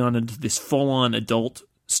basically on this full-on adult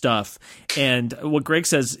stuff. And what Greg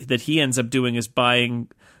says that he ends up doing is buying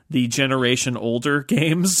the generation older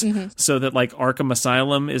games, so that like Arkham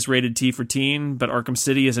Asylum is rated T for teen, but Arkham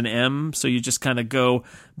City is an M. So you just kind of go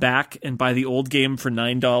back and buy the old game for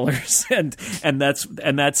 $9, and that's.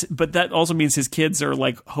 But that also means his kids are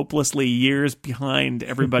like hopelessly years behind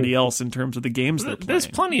everybody else in terms of the games they're playing. There's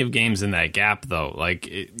plenty of games in that gap, though. Like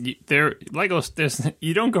you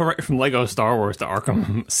don't go right from Lego Star Wars to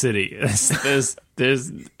Arkham City.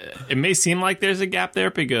 It may seem like there's a gap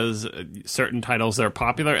there because certain titles are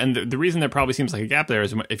popular, and the reason there probably seems like a gap there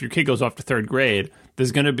is if your kid goes off to third grade,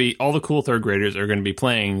 there's going to be all the cool third graders are going to be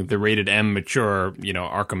playing the rated M mature, you know,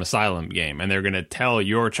 Arkham Asylum game, and they're going to tell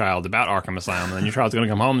your child about Arkham Asylum, and then your child's going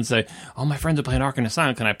to come home and say, "Oh, my friends are playing Arkham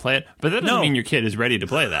Asylum. Can I play it?" But that doesn't mean your kid is ready to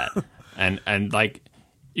play that, and like.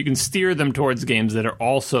 You can steer them towards games that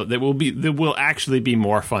will actually be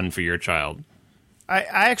more fun for your child.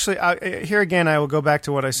 Here again, I will go back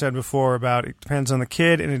to what I said before about it depends on the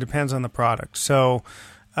kid and it depends on the product. So,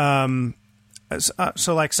 like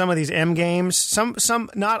some of these M games, some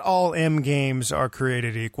not all M games are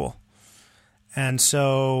created equal, and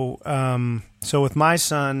so with my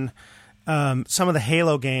son, some of the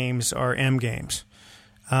Halo games are M games.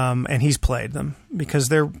 And he's played them because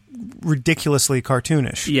they're ridiculously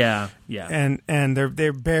cartoonish. Yeah. And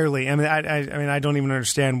they're barely. I mean, I don't even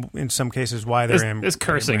understand in some cases why they're in. There's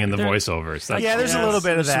cursing in the voiceovers. There's a little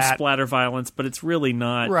bit of that. Some splatter violence, but it's really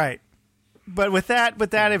not right. But with that,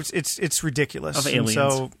 it's ridiculous. Of aliens.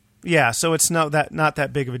 And so it's not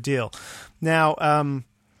that big of a deal. Now,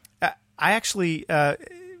 I actually.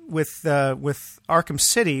 Arkham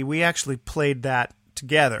City, we actually played that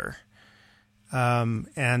together,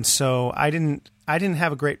 and so I didn't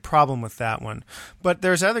have a great problem with that one. But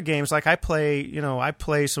there's other games like I play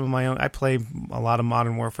some of my own. I play a lot of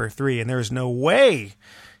Modern Warfare 3, and there's no way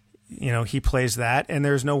he plays that, and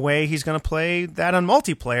there's no way he's going to play that on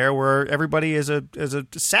multiplayer where everybody is a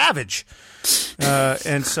savage.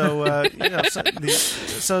 And so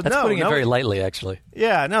so that's no, putting it very lightly, actually.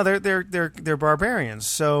 Yeah, no, they're barbarians.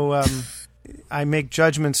 So I make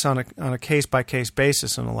judgments on a case by case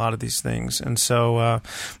basis on a lot of these things, and so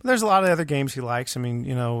there's a lot of other games he likes. I mean,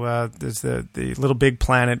 there's the Little Big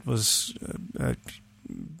Planet was,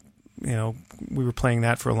 we were playing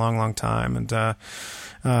that for a long, long time, and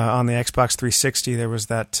on the Xbox 360 there was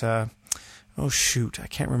that. Oh shoot, I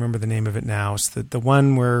can't remember the name of it now. It's the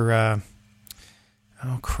one where.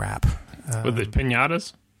 Oh crap! With the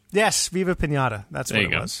piñatas? Yes, Viva Pinata. That's what it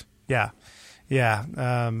was. Yeah.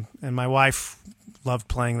 And my wife loved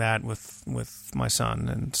playing that with my son,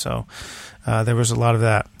 and so there was a lot of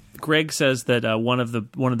that. Greg says that one of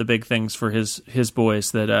the big things for his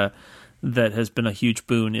boys that has been a huge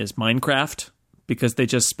boon is Minecraft, because they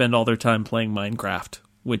just spend all their time playing Minecraft,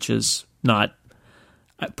 which is not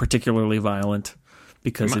particularly violent.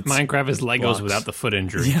 Because Minecraft is Legos blocks. Without the foot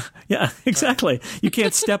injury. Yeah, exactly. You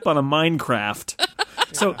can't step on a Minecraft.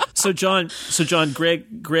 So John,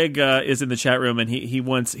 Greg is in the chat room, and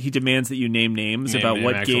he demands that you name names about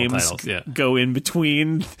what games go in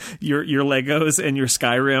between your Legos and your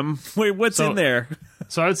Skyrim. Wait, what's in there?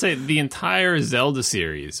 So I would say the entire Zelda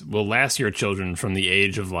series will last your children from the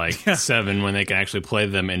age of 7 when they can actually play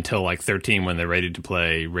them until 13 when they're ready to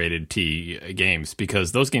play rated T games,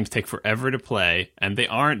 because those games take forever to play and they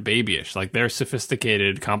aren't babyish. They're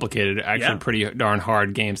sophisticated, complicated, actually pretty darn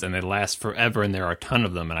hard games, and they last forever, and there are a ton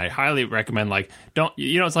of them. And I highly recommend it's there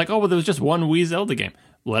was just one Wii Zelda game.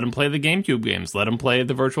 Let them play the GameCube games. Let them play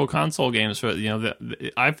the Virtual Console games.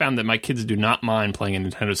 I found that my kids do not mind playing a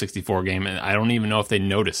Nintendo 64 game, and I don't even know if they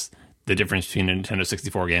notice the difference between a Nintendo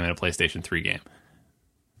 64 game and a PlayStation 3 game.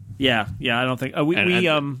 Yeah, I don't think we turned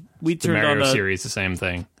the Mario on the series, the same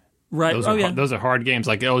thing. Right. Those are hard games.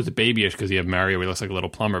 It's babyish because you have Mario, he looks like a little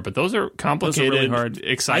plumber, but those are complicated, really hard,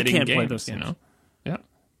 exciting I can't games. Play those games. Yeah.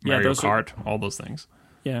 Mario Kart, all those things.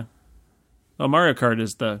 Yeah. Well, Mario Kart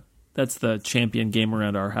is that's the champion game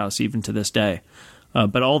around our house even to this day.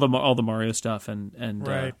 But all the Mario stuff and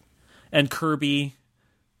right. And Kirby,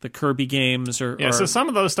 the Kirby games are so some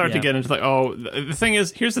of those start to get into the thing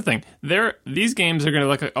is, here's the thing. These games are going to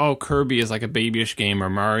look like, Kirby is like a babyish game, or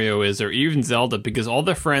Mario is, or even Zelda, because all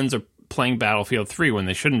their friends are playing Battlefield 3 when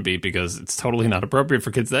they shouldn't be, because it's totally not appropriate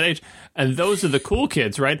for kids that age. And those are the cool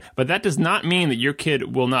kids, right? But that does not mean that your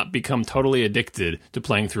kid will not become totally addicted to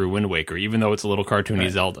playing through Wind Waker, even though it's a little cartoony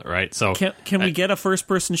Zelda, right? So can we get a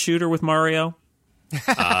first-person shooter with Mario?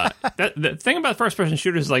 The thing about first-person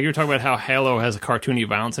shooters is, you're talking about how Halo has a cartoony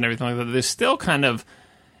violence and everything like that. There's still kind of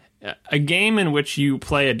a game in which you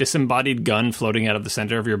play a disembodied gun floating out of the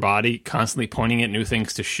center of your body, constantly pointing at new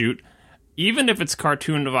things to shoot. Even if it's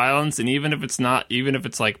cartoon violence, and even if it's not, even if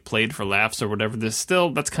it's played for laughs or whatever, that's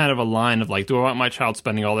kind of a line of do I want my child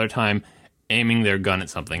spending all their time aiming their gun at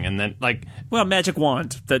something, and then magic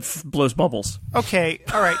wand that blows bubbles. Okay,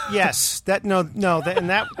 all right, yes, on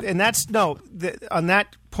that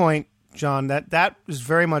point, John, that is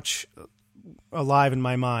very much alive in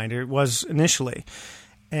my mind. It was initially,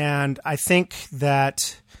 and I think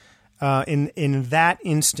that in that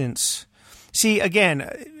instance, see again.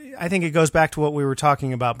 I think it goes back to what we were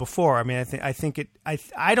talking about before. I mean,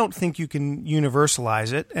 I don't think you can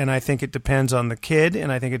universalize it, and I think it depends on the kid,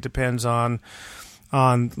 and I think it depends on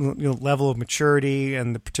level of maturity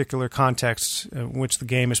and the particular context in which the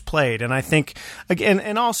game is played. And I think again,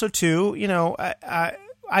 and also too,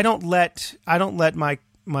 I don't let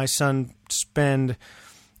my son spend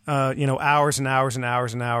hours and hours and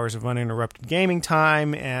hours and hours of uninterrupted gaming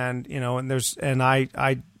time, and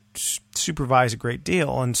I supervise a great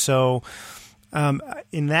deal, and so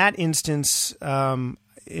in that instance,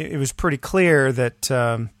 it was pretty clear that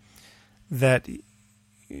that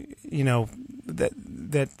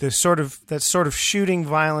the sort of shooting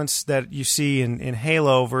violence that you see in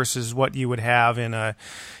Halo versus what you would have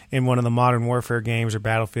in one of the Modern Warfare games or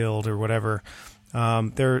Battlefield or whatever.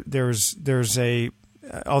 There's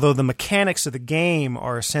although the mechanics of the game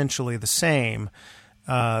are essentially the same,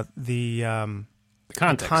 the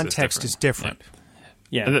context is different.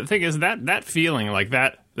 Yeah. The thing is that feeling like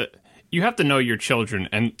that you have to know your children,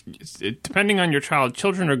 and depending on your child,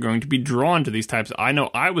 children are going to be drawn to these types. I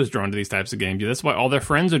know I was drawn to these types of games. That's why all their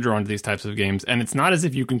friends are drawn to these types of games. And it's not as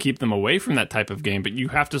if you can keep them away from that type of game, but you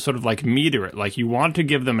have to sort of like meter it. Like you want to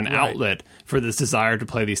give them an outlet for this desire to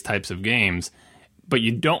play these types of games, but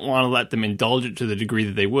you don't want to let them indulge it to the degree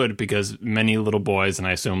that they would, because many little boys, and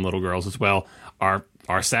I assume little girls as well, are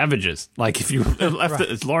savages. Like if you left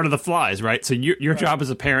it's Lord of the Flies, right? So your job as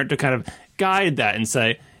a parent to kind of guide that and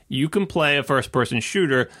say, you can play a first-person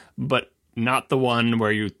shooter, but not the one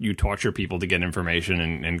where you torture people to get information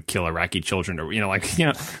and kill Iraqi children, or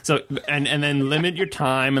so and then limit your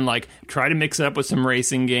time and like try to mix it up with some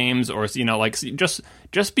racing games, or like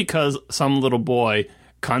just because some little boy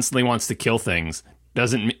constantly wants to kill things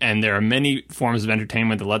doesn't, and there are many forms of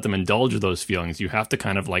entertainment that let them indulge those feelings. You have to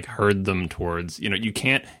kind of like herd them towards, you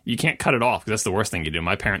can't cut it off, because that's the worst thing you do.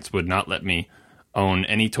 My parents would not let me own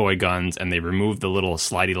any toy guns, and they removed the little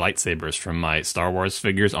slidey lightsabers from my Star Wars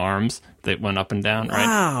figures arms that went up and down.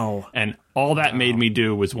 Wow. Right? And all that made me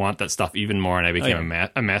do was want that stuff even more, and I became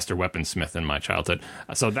a master weaponsmith in my childhood.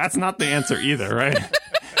 So that's not the answer either, right?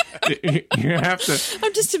 You have to.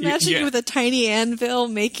 I'm just imagining you with a tiny anvil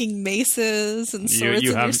making maces and swords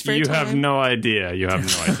in your spare time. You have no idea. You have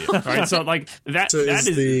no idea. All right, so like that. So that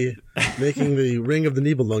is making the ring of the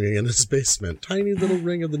Nibelungen in his basement. Tiny little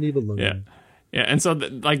ring of the Nibelungen. Yeah. Yeah, and so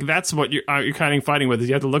that's what you're kind of fighting with, is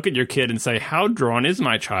you have to look at your kid and say, how drawn is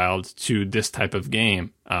my child to this type of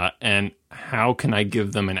game, and how can I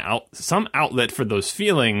give them some outlet for those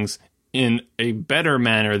feelings in a better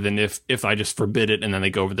manner than if I just forbid it and then they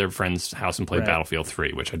go over to their friend's house and play Battlefield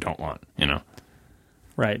 3, which I don't want,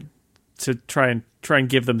 Right. To try and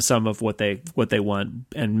give them some of what they want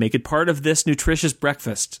and make it part of this nutritious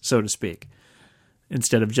breakfast, so to speak,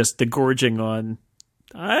 instead of just the gorging on,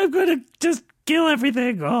 I'm going to just kill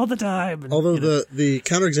everything all the time. And, although the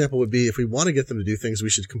counterexample would be, if we want to get them to do things, we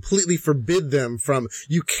should completely forbid them from,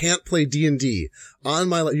 you can't play D&D. On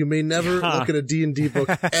my life, you may never look at a D&D book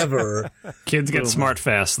ever. Kids get smart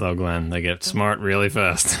fast, though, Glenn. They get smart really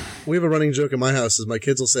fast. We have a running joke in my house is my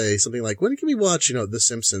kids will say something like, when can we watch, The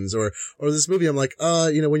Simpsons or this movie? I'm like,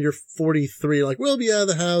 when you're 43, like, we'll be out of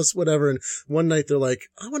the house, whatever. And one night they're like,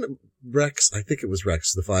 Rex, I think it was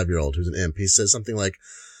Rex, the 5-year-old who's an imp. He says something like,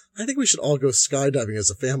 I think we should all go skydiving as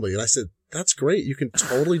a family. And I said, that's great. You can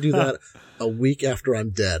totally do that a week after I'm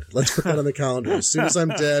dead. Let's put that on the calendar. As soon as I'm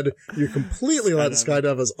dead, you're completely allowed to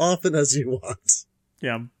skydive as often as you want.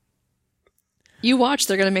 Yeah. You watch,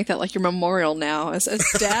 they're going to make that like your memorial now, as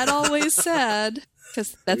Dad always said,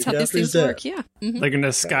 because that's how these things work. Yeah. Mm-hmm. They're going to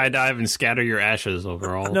skydive and scatter your ashes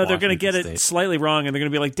over all. No, they're going to get it slightly wrong, and they're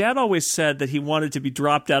going to be like, Dad always said that he wanted to be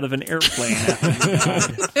dropped out of an airplane after he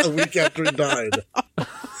died. A week after he died.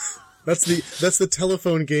 That's the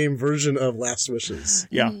telephone game version of Last Wishes.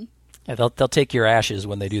 Yeah. Yeah, they'll take your ashes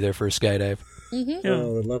when they do their first skydive. Mm-hmm. Yeah.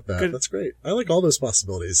 Oh, I love that. Good. That's great. I like all those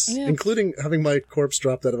possibilities, including having my corpse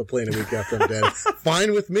dropped out of a plane a week after I'm dead.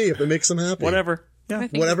 Fine with me if it makes them happy. Whatever. Yeah.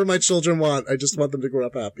 Whatever my children want. I just want them to grow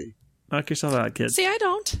up happy. Knock yourself out, kid. See, I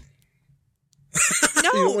don't. No.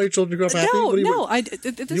 You don't want your children to grow up happy? No, you no.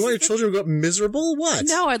 You want your children to grow up miserable? What?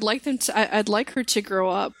 No, I'd like them to. I'd like her to grow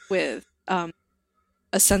up with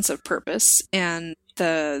a sense of purpose and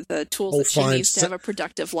the tools that she needs to have a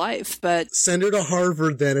productive life. But send her to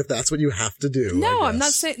Harvard then, if that's what you have to do. No, I'm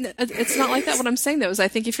not saying it's not like that. What I'm saying though is, I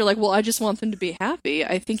think if you're like, well, I just want them to be happy,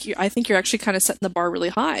 I think you're actually kind of setting the bar really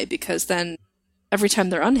high, because then every time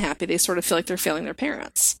they're unhappy, they sort of feel like they're failing their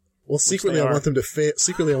parents. Well, secretly I want them to fail.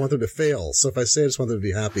 Secretly, I want them to fail. So if I say I just want them to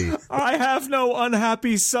be happy, I have no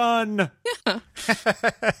unhappy son. Yeah.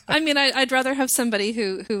 I mean, I'd rather have somebody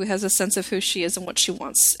who has a sense of who she is and what she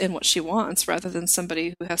wants, rather than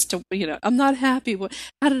somebody who has to, I'm not happy.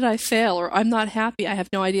 How did I fail? Or I'm not happy. I have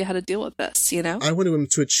no idea how to deal with this. I want them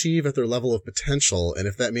to achieve at their level of potential, and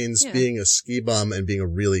if that means being a ski bum and being a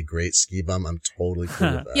really great ski bum, I'm totally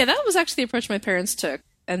cool with that. Yeah, that was actually the approach my parents took.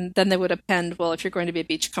 And then they would append, well, if you're going to be a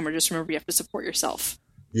beachcomber, just remember you have to support yourself.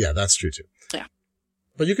 Yeah, that's true too. Yeah.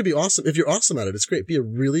 But you could be awesome. If you're awesome at it, it's great. Be a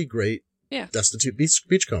really great destitute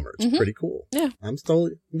beachcomber. It's pretty cool. Yeah. I'm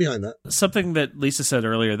totally behind that. Something that Lisa said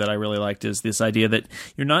earlier that I really liked is this idea that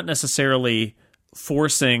you're not necessarily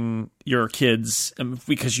forcing your kids,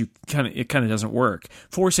 because it kind of doesn't work,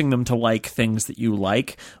 forcing them to like things that you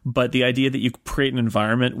like, but the idea that you create an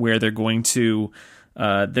environment where they're going to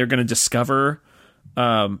discover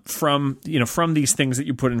from these things that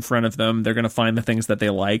you put in front of them, they're going to find the things that they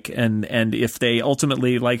like, and if they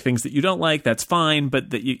ultimately like things that you don't like, that's fine. But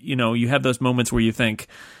that you have those moments where you think,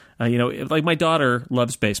 like my daughter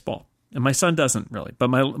loves baseball, And my son doesn't really, but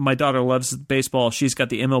my daughter loves baseball. She's got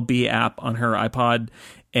the MLB app on her iPod,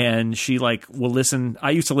 and she will listen.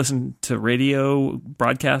 I used to listen to radio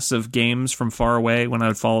broadcasts of games from far away when I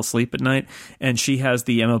would fall asleep at night, and she has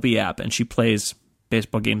the MLB app, and she plays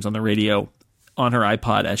baseball games on the radio on her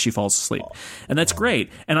iPod as she falls asleep, and that's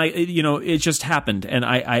great. And it just happened, and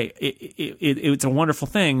it's a wonderful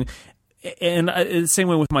thing. And the same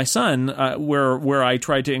way with my son, where I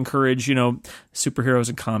tried to encourage, superheroes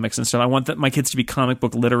and comics and stuff. I want my kids to be comic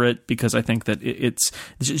book literate, because I think that it's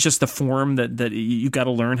just the form that you got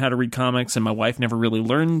to learn how to read comics. And my wife never really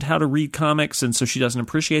learned how to read comics, and so she doesn't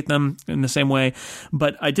appreciate them in the same way.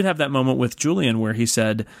 But I did have that moment with Julian where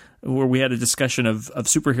we had a discussion of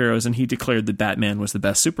superheroes, and he declared that Batman was the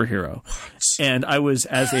best superhero. And I was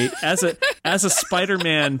as a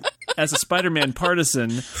Spider-Man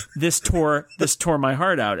partisan, this tore my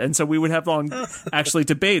heart out. And so we would have long actually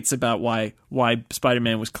debates about why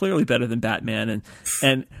Spider-Man was clearly better than Batman.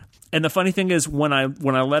 And the funny thing is, when I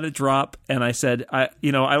let it drop and I said, I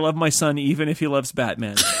love my son even if he loves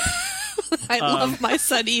Batman. I love my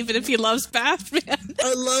son even if he loves Batman.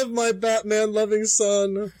 I love my Batman loving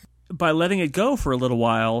son. By letting it go for a little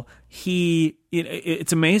while,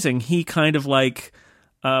 it's amazing. He kind of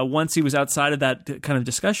once he was outside of that kind of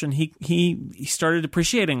discussion, he started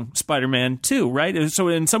appreciating Spider-Man too, right? So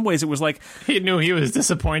in some ways it was like he knew he was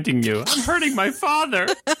disappointing you. I'm hurting my father.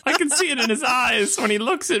 I can see it in his eyes when he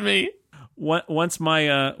looks at me. Once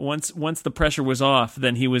the pressure was off,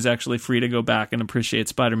 then he was actually free to go back and appreciate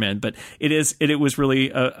Spider-Man. But it was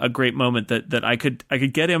really a great moment that I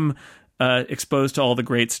could get him exposed to all the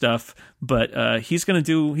great stuff, but he's gonna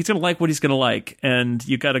like what he's gonna like, and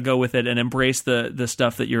you got to go with it and embrace the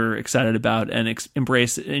stuff that you're excited about, and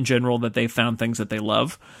embrace in general that they found things that they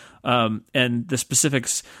love, and the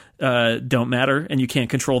specifics don't matter, and you can't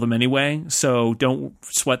control them anyway. So don't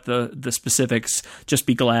sweat the specifics. Just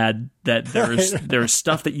be glad that there's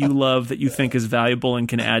stuff that you love that you think is valuable and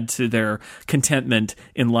can add to their contentment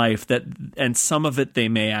in life. And some of it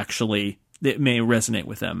it may resonate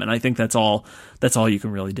with them, and I think that's all you can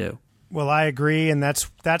really do. Well, I agree, and that's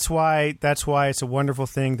why it's a wonderful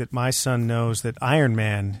thing that my son knows that Iron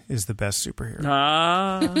Man is the best superhero.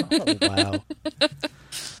 Oh, wow.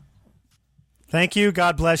 Thank you.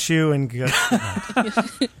 God bless you, and good night.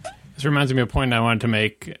 This reminds me of a point I wanted to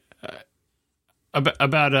make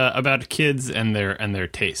about kids and their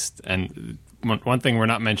taste. And one thing we're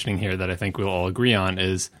not mentioning here that I think we'll all agree on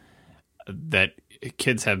is that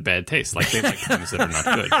kids have bad taste. Like, they like things that are not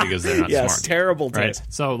good because they're not smart. Terrible taste.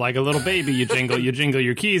 Right? So, like a little baby, you jingle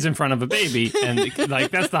your keys in front of a baby, and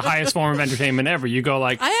that's the highest form of entertainment ever. You go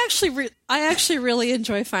like, I actually really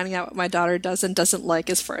enjoy finding out what my daughter does and doesn't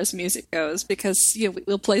like as far as music goes, because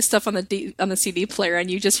we'll play stuff on the CD player,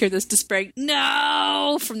 and you just hear this despairing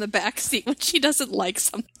 "no" from the back seat when she doesn't like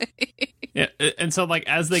something. Yeah, and so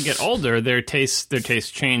as they get older, their tastes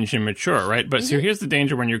change and mature, right? But so here's the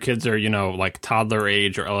danger when your kids are, toddler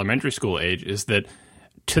age or elementary school age, is that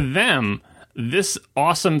to them, this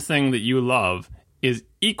awesome thing that you love is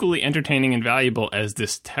equally entertaining and valuable as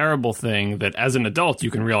this terrible thing that as an adult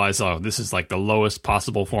you can realize, oh, this is like the lowest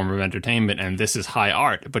possible form of entertainment and this is high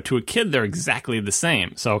art. But to a kid, they're exactly the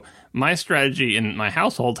same. So my strategy in my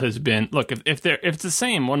household has been, look, if it's the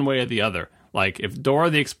same one way or the other, like if Dora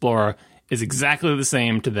the Explorer is exactly the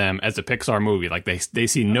same to them as a Pixar movie. Like they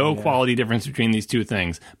see no quality difference between these two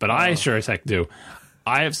things, but I sure as heck do.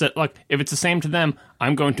 I have said, look, if it's the same to them,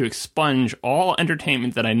 I'm going to expunge all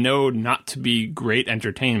entertainment that I know not to be great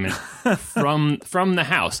entertainment from the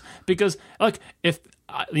house. Because, look, if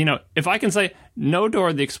I can say, no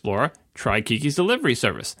Dora the Explorer, try Kiki's Delivery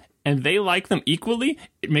Service, and they like them equally,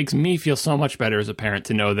 it makes me feel so much better as a parent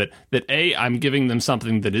to know that A, I'm giving them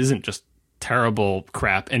something that isn't just terrible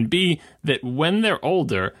crap, and B, that when they're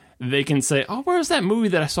older, they can say, oh, where's that movie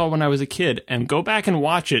that I saw when I was a kid, and go back and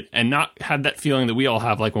watch it and not have that feeling that we all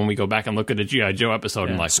have, like when we go back and look at a G.I. Joe episode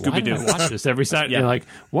and like, why did I watch this every Saturday? You're like,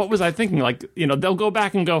 what was I thinking? Like, they'll go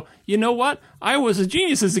back and go, you know what? I was a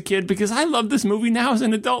genius as a kid because I love this movie now as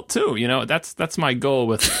an adult too. That's my goal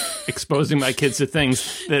with exposing my kids to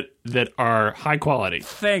things that are high quality.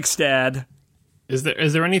 Thanks, Dad. Is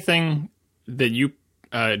there anything that you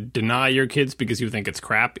deny your kids because you think it's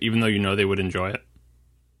crap, even though you know they would enjoy it?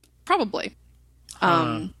 Probably.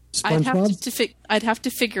 SpongeBob? I'd have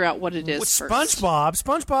to figure out what it is first.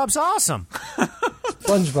 SpongeBob's awesome.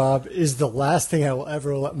 SpongeBob is the last thing I will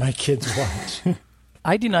ever let my kids watch.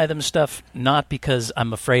 I deny them stuff not because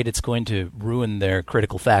I'm afraid it's going to ruin their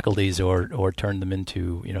critical faculties or turn them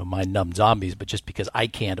into, mind-numb zombies, but just because I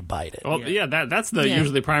can't abide it. Well, that's usually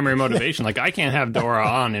the primary motivation. Like, I can't have Dora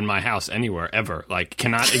on in my house anywhere, ever. Like,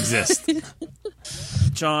 cannot exist.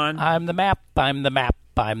 John. I'm the map. I'm the map.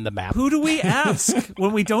 I'm the map. Who do we ask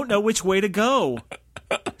when we don't know which way to go?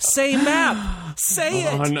 Say map. Say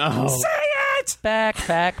it. Oh, no. Say it.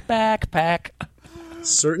 Backpack.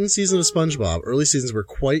 Certain seasons of SpongeBob, early seasons, were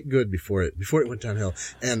quite good before it went downhill,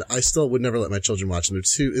 and I still would never let my children watch them.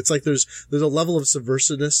 It's like there's a level of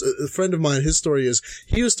subversiveness. A friend of mine, his story is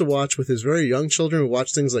he used to watch with his very young children, who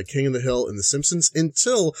watched things like King of the Hill and The Simpsons,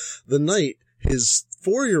 until the night his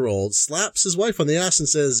 4-year-old slaps his wife on the ass and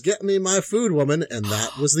says, "Get me my food, woman," and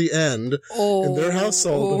that was the end in their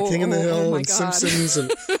household of King of the Hill and God. Simpsons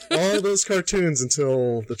and all those cartoons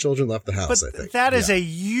until the children left the house. But I think that is a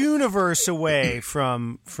universe away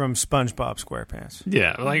from SpongeBob SquarePants.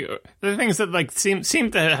 Yeah, like the things that like seem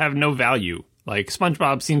to have no value. Like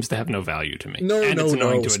SpongeBob seems to have no value to me. No. It's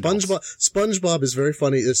annoying to adults. SpongeBob is very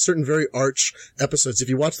funny. There's certain very arch episodes. If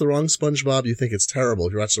you watch the wrong SpongeBob, you think it's terrible.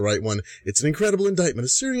 If you watch the right one, it's an incredible indictment, a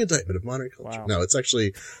searing indictment of modern culture. Wow. No, it's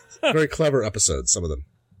actually very clever episodes, some of them.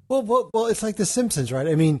 Well, it's like The Simpsons, right?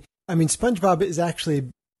 I mean, SpongeBob is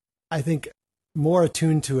actually, I think, more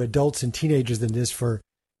attuned to adults and teenagers than it is for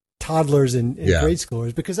toddlers and grade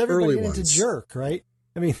schoolers, because everybody Early gets into ones. jerk, right?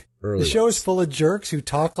 I mean, Early the show ones. is full of jerks who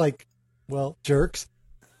talk like, well, jerks,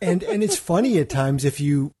 and it's funny at times if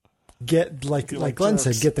you get like Glenn jerks.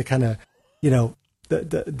 said, get the kind of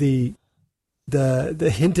the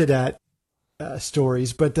hinted at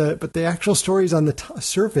stories, but the actual stories on the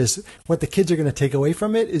surface, what the kids are going to take away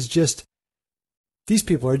from it is just these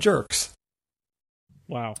people are jerks.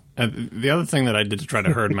 Wow. The other thing that I did to try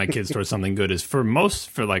to herd my kids towards something good is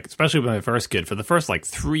especially with my first kid, for the first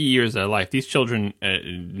 3 years of their life, these children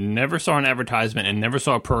never saw an advertisement and never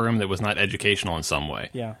saw a program that was not educational in some way.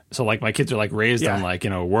 Yeah. So my kids are raised on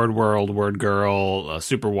Word World, Word Girl,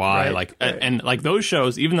 Super Y, Right. And those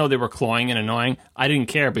shows, even though they were cloying and annoying, I didn't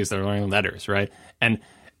care because they were learning letters, right? And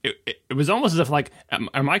it was almost as if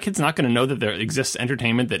are my kids not going to know that there exists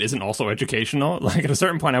entertainment that isn't also educational? At a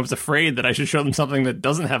certain point, I was afraid that I should show them something that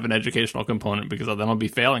doesn't have an educational component because then I'll be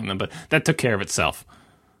failing them. But that took care of itself.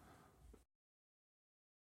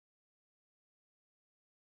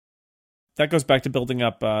 That goes back to building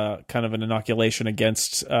up kind of an inoculation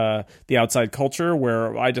against the outside culture,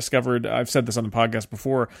 where I discovered, I've said this on the podcast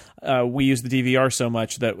before, we used the DVR so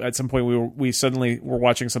much that at some point we suddenly were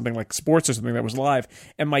watching something like sports or something that was live,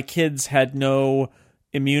 and my kids had no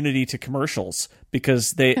immunity to commercials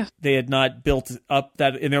because they had not built up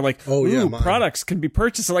that, and they're like, products can be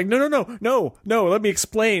purchased. I'm like, no, let me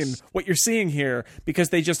explain what you're seeing here, because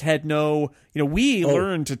they just had no, we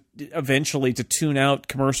learned to eventually to tune out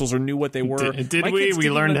commercials or knew what they were. Did we?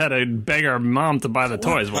 We learned how to beg our mom to buy the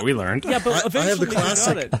toys, what we learned. Yeah, but eventually I have the we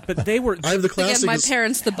classic. got it. But they were. I have the classic. Again, my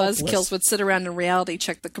parents, the buzzkills, would sit around and reality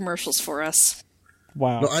check the commercials for us.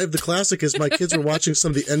 Wow. No, I have the classic is my kids were watching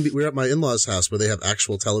some of the NBA. We were at my in-laws' house where they have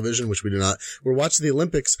actual television, which we do not. We're watching the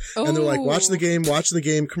Olympics, and they're like, watching the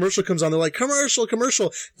game. Commercial comes on. They're like, commercial.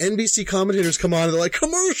 NBC commentators come on, and they're like,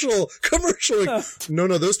 commercial. Like,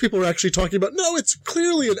 no, those people are actually talking about, no, it's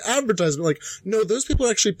clearly an advertisement. Like, no, those people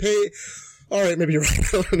actually pay. All right, maybe you're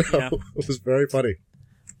right. I don't know. Yeah. It was very funny.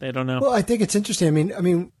 They don't know. Well, I think it's interesting. I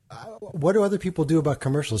mean, what do other people do about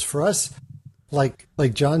commercials? For us, like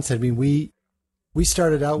John said, we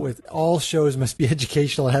started out with all shows must be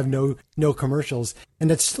educational and have no commercials. And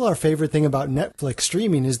that's still our favorite thing about Netflix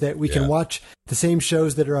streaming, is that we can watch the same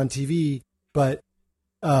shows that are on TV, but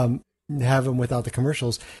have them without the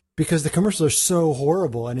commercials, because the commercials are so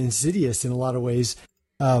horrible and insidious in a lot of ways.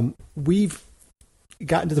 We've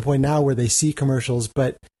gotten to the point now where they see commercials,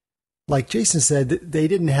 but like Jason said, they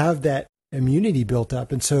didn't have that immunity built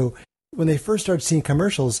up. And so when they first started seeing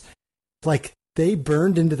commercials, they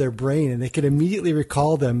burned into their brain, and they could immediately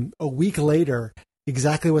recall them a week later,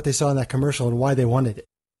 exactly what they saw in that commercial and why they wanted it.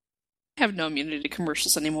 I have no immunity to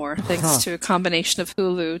commercials anymore, thanks to a combination of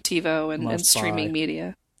Hulu, TiVo, and streaming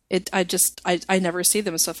media. I never see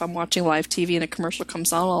them. So if I'm watching live TV and a commercial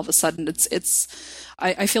comes on, all of a sudden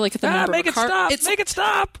I feel like at the number make of make it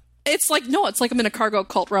stop. It's like I'm in a cargo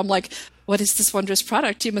cult where I'm like, what is this wondrous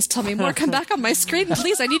product? You must tell me more. Come back on my screen,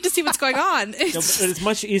 please. I need to see what's going on. But it's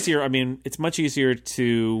much easier. I mean, it's much easier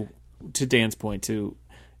to Dan's point, to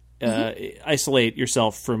isolate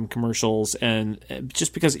yourself from commercials, and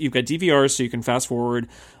just because you've got DVRs, so you can fast forward,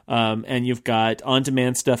 and you've got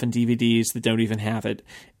on-demand stuff and DVDs that don't even have it.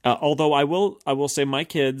 Although I will say, my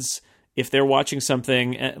kids, if they're watching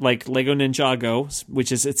something like Lego Ninjago,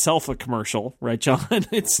 which is itself a commercial, right, John?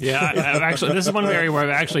 I've actually, this is one area where I've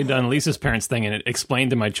actually done Lisa's parents thing, and it explained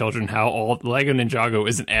to my children how all Lego Ninjago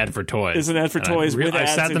is an ad for toys. Is an ad for toys. I've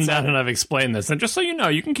sat them down and I've explained this, and just so you know,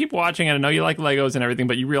 you can keep watching it. I know you like Legos and everything,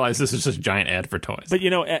 but you realize this is just a giant ad for toys. But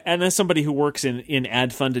and as somebody who works in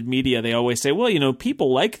ad-funded media, they always say, well,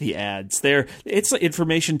 people like the ads. It's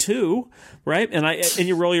information too, right? And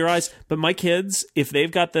you roll your eyes. But my kids, if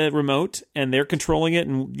they've got the remote and they're controlling it,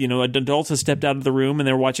 and an adult has stepped out of the room and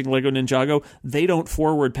they're watching Lego Ninjago, they don't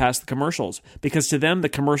forward past the commercials, because to them the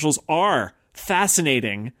commercials are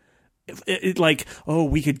fascinating. Like, oh,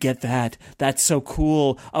 we could get that. That's so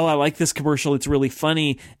cool. Oh, I like this commercial. It's really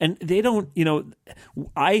funny. And they don't,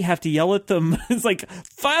 I have to yell at them. It's like,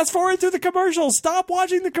 fast forward through the commercials. Stop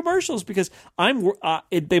watching the commercials, because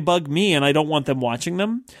they bug me and I don't want them watching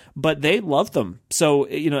them, but they love them. So,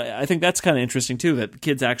 I think that's kind of interesting too, that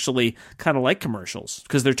kids actually kind of like commercials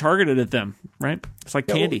because they're targeted at them, right? It's like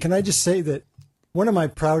candy. Well, can I just say that one of my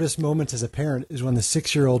proudest moments as a parent is when the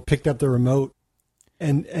 6-year-old picked up the remote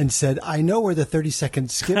and said, I know where the 30-second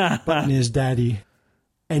skip button is, Daddy,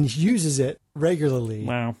 and uses it regularly.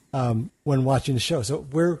 Wow. When watching the show. So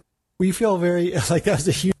we feel very like that was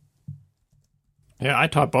a huge. Yeah, I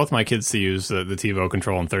taught both my kids to use the TiVo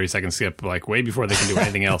control and 30-second skip, like way before they can do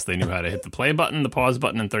anything else. They knew how to hit the play button, the pause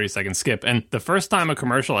button, and 30-second skip. And the first time a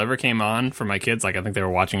commercial ever came on for my kids, like I think they were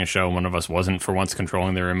watching a show, and one of us wasn't for once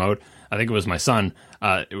controlling the remote. I think it was my son.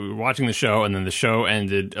 We were watching the show, and then the show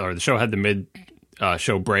ended, or the show had the mid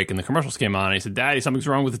show break, and the commercials came on, and he said, Daddy, something's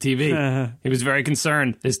wrong with the TV. He was very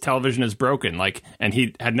concerned. His television is broken, and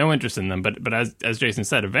he had no interest in them. But as Jason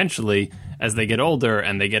said, eventually, as they get older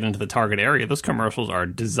and they get into the target area, those commercials are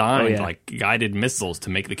designed like guided missiles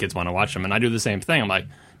to make the kids want to watch them. And I do the same thing. I'm like,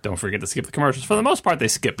 don't forget to skip the commercials. For the most part, they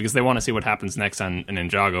skip because they want to see what happens next on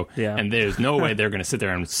Ninjago. Yeah. And there's no way they're going to sit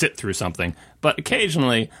there and sit through something. But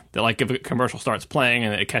occasionally, if a commercial starts playing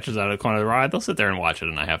and it catches out of the corner of the eye, they'll sit there and watch it,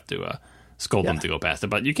 and I have to scold them to go past it.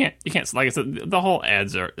 But you can't, like I said, the whole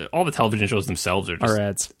ads all the television shows themselves are just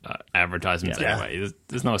ads. Advertisements anyway.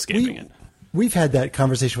 There's no escaping it. We've had that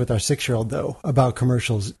conversation with our 6-year-old, though, about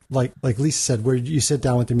commercials. Like Lisa said, where you sit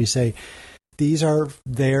down with them, you say, these are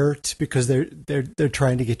there because they're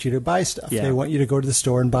trying to get you to buy stuff. Yeah. They want you to go to the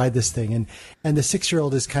store and buy this thing. And the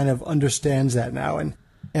 6-year-old is kind of understands that now.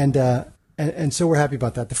 And so we're happy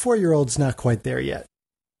about that. The 4-year-old's not quite there yet.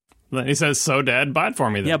 Then he says, so Dad, buy it for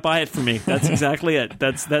me then. Yeah, buy it for me. That's exactly it.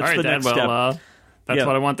 That's all right, the Dad, next step. That's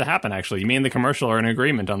what I want to happen, actually. Me and the commercial are in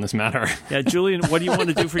agreement on this matter. Yeah, Julian, what do you want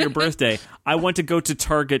to do for your birthday? I want to go to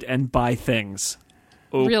Target and buy things.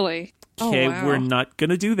 Oh, really? Okay, we're not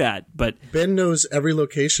going to do that. But Ben knows every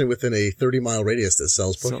location within a 30-mile radius that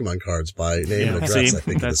sells Pokemon cards by name and address, I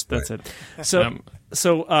think, that's it.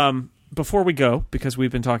 So before we go, because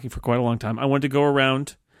we've been talking for quite a long time, I wanted to go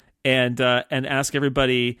around and ask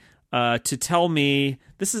everybody to tell me,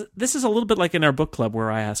 this is a little bit like in our book club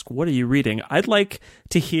where I ask, what are you reading? I'd like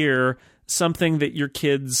to hear something that your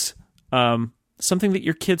kids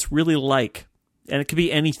really like. And it could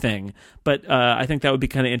be anything, but I think that would be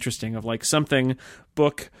kind of interesting, of like something,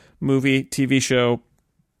 book, movie, TV show,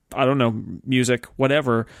 I don't know, music,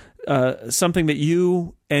 whatever, something that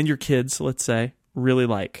you and your kids, let's say, really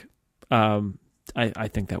like. I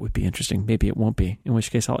think that would be interesting. Maybe it won't be, in which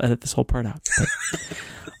case I'll edit this whole part out.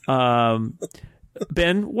 But,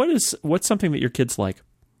 Ben, what's something that your kids like?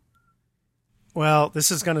 Well,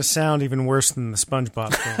 this is going to sound even worse than the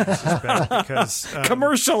SpongeBob thing. This is bad because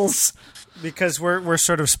commercials. Because we're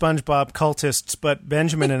sort of SpongeBob cultists, but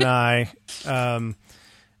Benjamin and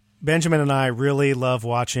I really love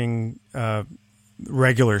watching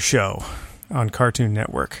regular show on Cartoon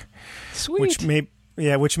Network. Sweet.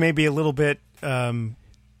 Which may be a little bit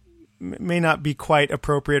may not be quite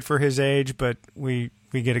appropriate for his age, but we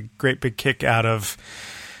get a great big kick out of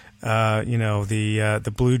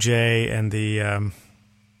the Blue Jay and the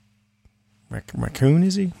raccoon,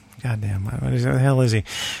 is he? Goddamn, what the hell is he?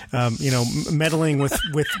 Meddling with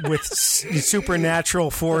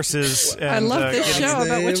supernatural forces. And, I love this show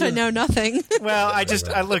about which I know nothing. Well,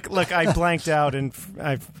 I look, I blanked out, and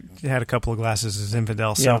I've had a couple of glasses as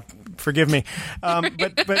infidel, so forgive me.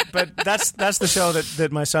 But that's the show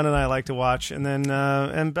that my son and I like to watch, and then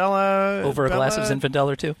and Bella over a glass of Zinfandel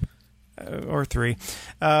or two. Or 3.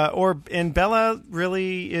 And Bella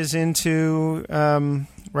really is into,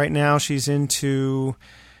 right now she's into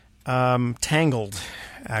Tangled,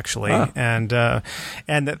 actually. And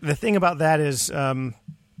the thing about that is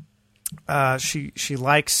she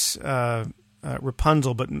likes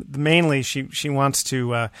Rapunzel, but mainly she wants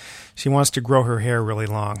to grow her hair really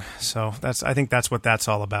long. So I think that's what that's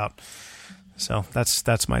all about. So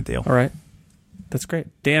that's my deal. All right, that's great.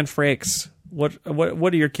 Dan Frakes, what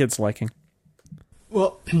are your kids liking?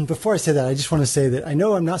 Well, before I say that, I just want to say that I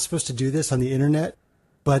know I'm not supposed to do this on the internet,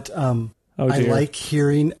 but I like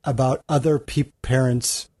hearing about other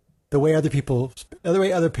parents, the way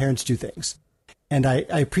other parents do things. And I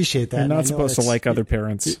appreciate that. You're not supposed to like other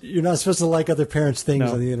parents. You're not supposed to like other parents'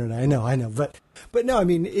 things on the internet. I know. But no, I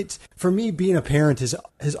mean, it's, for me, being a parent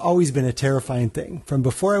has always been a terrifying thing from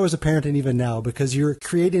before I was a parent and even now, because you're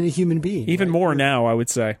creating a human being. Even more now, I would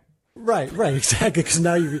say. Right, exactly. Because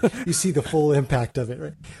now you see the full impact of it,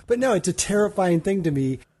 right? But no, it's a terrifying thing to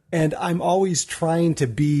me. And I'm always trying to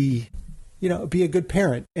be a good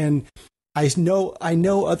parent. And I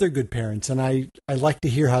know other good parents, and I like to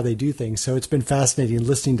hear how they do things. So it's been fascinating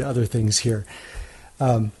listening to other things here.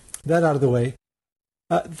 That out of the way.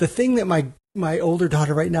 The thing that my older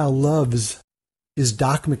daughter right now loves is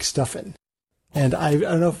Doc McStuffin. And I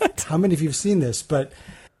don't know how many of you have seen this, but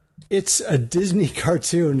it's a Disney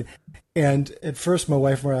cartoon. And at first my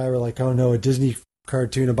wife and I were like, oh no, a Disney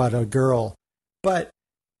cartoon about a girl. But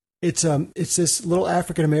it's this little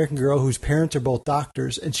African-American girl whose parents are both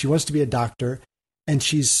doctors, and she wants to be a doctor, and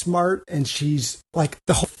she's smart, and she's like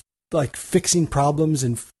fixing problems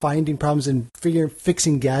and finding problems and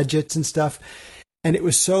fixing gadgets and stuff. And it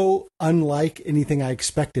was so unlike anything I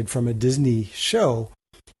expected from a Disney show.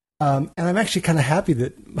 And I'm actually kind of happy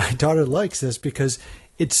that my daughter likes this because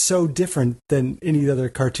it's so different than any other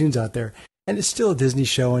cartoons out there. And it's still a Disney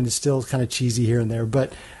show, and it's still kind of cheesy here and there,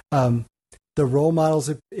 but the role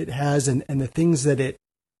models it has and the things that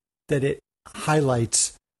it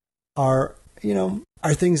highlights are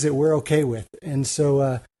things that we're okay with. And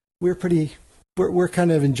so we're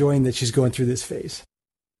kind of enjoying that she's going through this phase.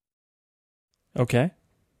 Okay.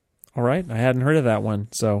 All right. I hadn't heard of that one.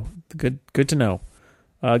 So good to know.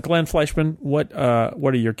 Glenn Fleischman, what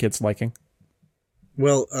are your kids liking?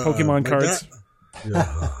 Well, Pokemon cards.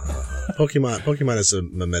 Pokemon is a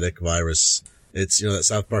mimetic virus. It's, that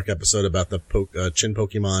South Park episode about the Chin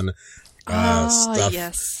Pokemon stuff.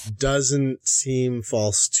 Yes. Doesn't seem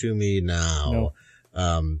false to me now.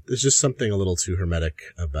 No. There's just something a little too hermetic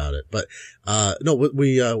about it. But, no, what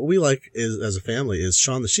we like is, as a family, is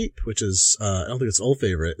Shaun the Sheep, which is, I don't think it's an old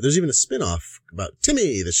favorite. There's even a spin-off about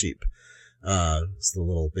Timmy the Sheep. It's the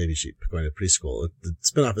little baby sheep going to preschool. The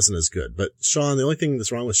spin-off isn't as good, but Shaun, the only thing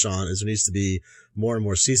that's wrong with Shaun is there needs to be more and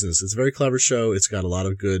more seasons. It's a very clever show. It's got a lot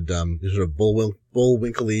of good, sort of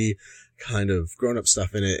bullwinkly kind of grown-up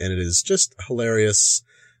stuff in it, and it is just hilarious.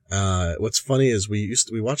 What's funny is we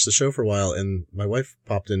watched the show for a while, and my wife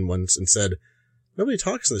popped in once and said, nobody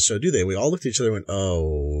talks in the show, do they? And we all looked at each other and went,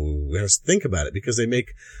 oh, we have to think about it, because they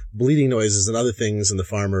make bleeding noises and other things, and the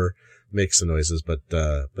farmer makes some noises, but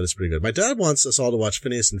it's pretty good. My dad wants us all to watch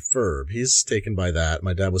Phineas and Ferb. He's taken by that.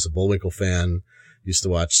 My dad was a Bullwinkle fan, used to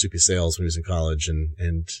watch Soupy Sales when he was in college,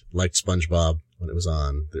 and liked SpongeBob when it was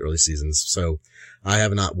on the early seasons. So I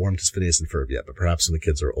have not warmed to Phineas and Ferb yet, but perhaps when the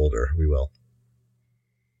kids are older, we will.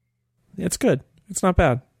 It's good. It's not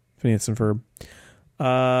bad, Phineas and Ferb.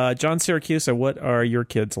 John Siracusa, what are your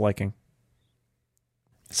kids liking?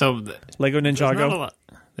 So Lego Ninjago?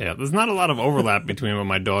 There's not a lot of overlap between what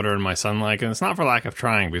my daughter and my son like, and it's not for lack of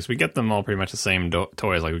trying, because we get them all pretty much the same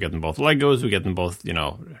toys. Like, we get them both Legos, we get them both,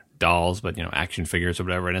 dolls, but, action figures or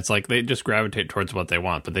whatever, and it's like they just gravitate towards what they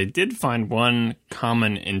want. But they did find one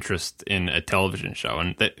common interest in a television show,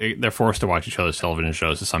 and they're forced to watch each other's television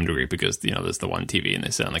shows to some degree because, there's the one TV and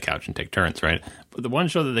they sit on the couch and take turns, right? But the one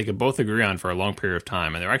show that they could both agree on for a long period of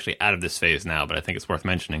time, and they're actually out of this phase now, but I think it's worth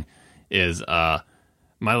mentioning, is My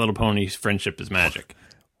Little Pony's Friendship is Magic.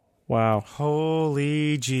 Wow.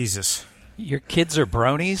 Holy Jesus. Your kids are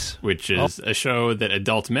bronies? Which is a show that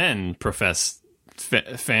adult men profess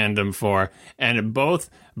fandom for. And both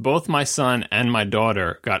my son and my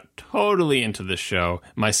daughter got totally into this show.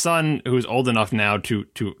 My son, who's old enough now to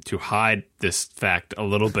hide this fact a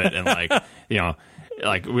little bit and I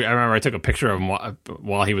remember I took a picture of him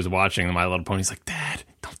while he was watching My Little Pony. He's like, Dad,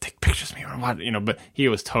 don't take pictures of me. But he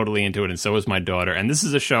was totally into it, and so was my daughter. And this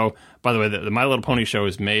is a show, by the way, the My Little Pony show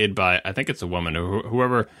is made by, I think it's a woman, or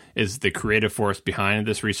whoever is the creative force behind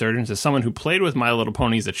this resurgence is someone who played with My Little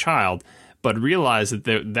Pony as a child, but realized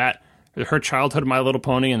that her childhood My Little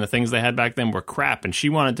Pony and the things they had back then were crap, and she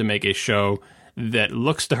wanted to make a show that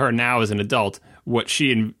looks to her now as an adult what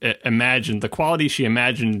she imagined, the quality she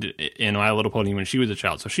imagined in My Little Pony when she was a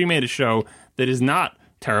child. So she made a show that is not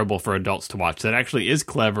terrible for adults to watch, that actually is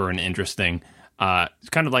clever and interesting. It's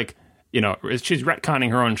kind of like she's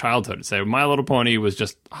retconning her own childhood to say, My Little Pony was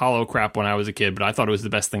just hollow crap when I was a kid, but I thought it was the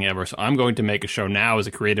best thing ever. So I'm going to make a show now as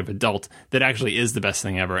a creative adult that actually is the best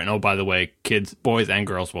thing ever. And oh, by the way, kids, boys and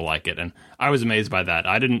girls will like it. And I was amazed by that.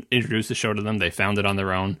 I didn't introduce the show to them. They found it on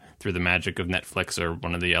their own through the magic of Netflix or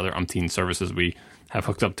one of the other umpteen services we have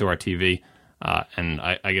hooked up to our TV. And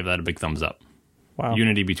I give that a big thumbs up. Wow.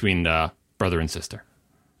 Unity between brother and sister.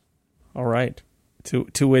 All right.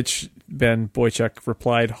 To which Ben Boychuk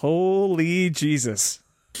replied, "Holy Jesus!"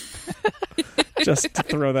 Just to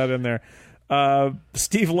throw that in there.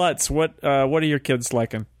 Steve Lutz, what are your kids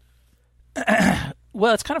liking?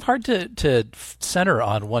 Well, it's kind of hard to center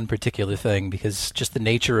on one particular thing because just the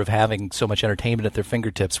nature of having so much entertainment at their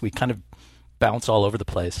fingertips, we kind of bounce all over the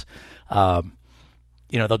place.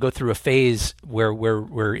 They'll go through a phase where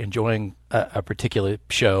we're enjoying a particular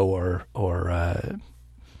show or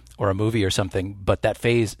a movie or something, but that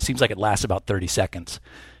phase seems like it lasts about 30 seconds,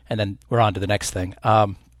 and then we're on to the next thing.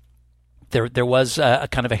 There was a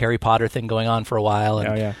kind of a Harry Potter thing going on for a while,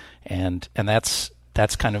 and that's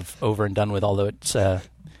kind of over and done with. Although it's,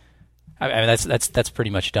 that's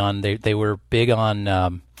pretty much done. They were big on,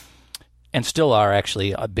 and still are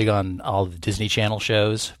actually big on all the Disney Channel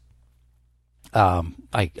shows.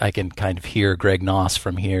 I can kind of hear Greg Noss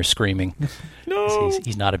from here screaming. No,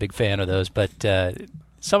 he's not a big fan of those, but.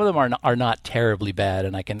 Some of them are not terribly bad,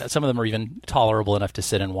 and some of them are even tolerable enough to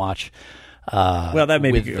sit and watch. Well, that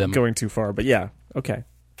may be them. Going too far, but yeah, okay.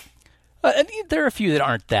 And there are a few that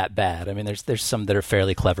aren't that bad. I mean, there's some that are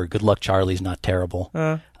fairly clever. Good Luck Charlie's not terrible.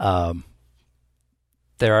 There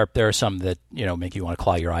are some that make you want to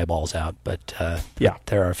claw your eyeballs out, but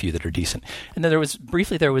there are a few that are decent. And then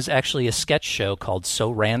there was actually a sketch show called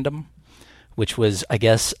So Random, which was, I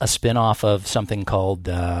guess, a spin-off of something called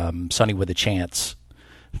Sonny with a Chance.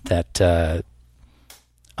 That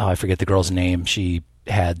I forget the girl's name. She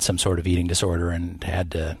had some sort of eating disorder and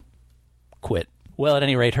had to quit. Well, at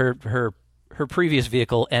any rate, her previous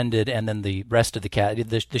vehicle ended, and then the rest of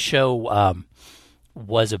the show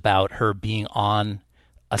was about her being on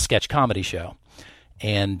a sketch comedy show,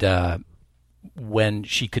 and when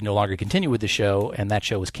she could no longer continue with the show, and that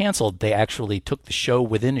show was canceled, they actually took the show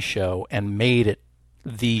within a show and made it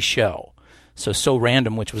the show. So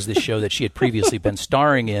Random, which was this show that she had previously been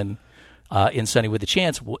starring in Sunny with a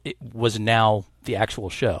Chance, it was now the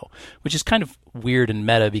actual show, which is kind of weird and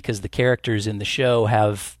meta because the characters in the show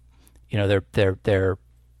have, their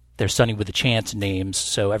Sunny with a Chance names,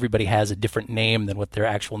 so everybody has a different name than what their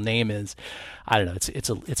actual name is. I don't know.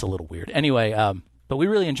 It's a little weird. Anyway, but we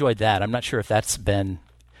really enjoyed that. I'm not sure if that's been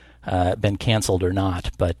canceled or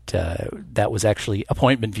not, but that was actually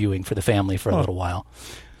appointment viewing for the family for a little while.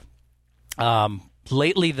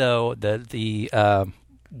 Lately, though, the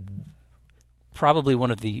probably one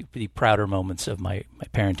of the prouder moments of my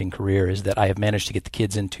parenting career is that I have managed to get the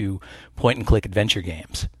kids into point-and-click adventure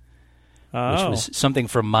games, which was something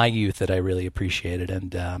from my youth that I really appreciated.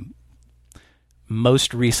 And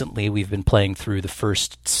most recently, we've been playing through the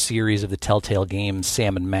first series of the Telltale games,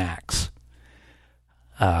 Sam and Max,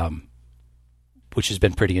 which has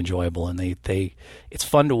been pretty enjoyable. And it's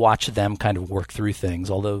fun to watch them kind of work through things,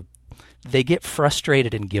 although they get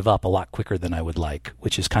frustrated and give up a lot quicker than I would like,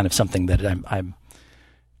 which is kind of something that I'm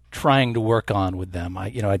trying to work on with them.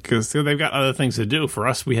 Because they've got other things to do. For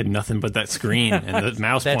us, we had nothing but that screen and the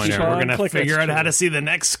mouse pointer. We're going to figure out how to see the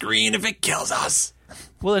next screen if it kills us.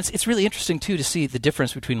 Well, it's really interesting, too, to see the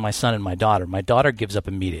difference between my son and my daughter. My daughter gives up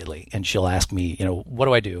immediately, and she'll ask me, what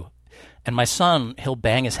do I do? And my son, he'll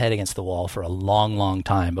bang his head against the wall for a long, long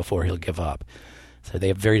time before he'll give up. So they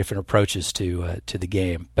have very different approaches to the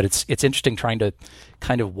game. But it's interesting trying to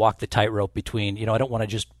kind of walk the tightrope between, I don't want to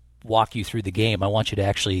just walk you through the game. I want you to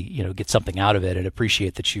actually, get something out of it and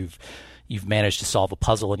appreciate that you've managed to solve a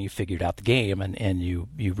puzzle and you've figured out the game and you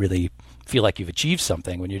really feel like you've achieved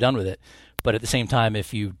something when you're done with it. But at the same time,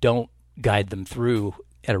 if you don't guide them through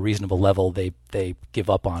at a reasonable level, they give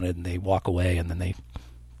up on it and they walk away, and then they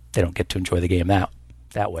don't get to enjoy the game that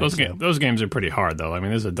way. Those games are pretty hard, though. I mean,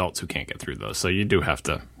 there's adults who can't get through those, so you do have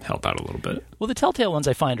to help out a little bit. Well, the Telltale ones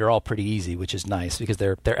I find are all pretty easy, which is nice because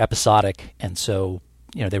they're episodic, and so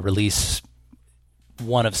they release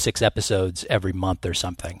one of 6 episodes every month or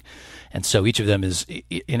something, and so each of them is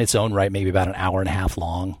in its own right maybe about an hour and a half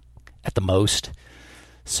long at the most.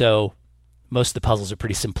 So most of the puzzles are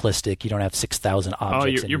pretty simplistic. You don't have 6,000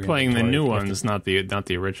 objects. Oh, you're playing the new ones, not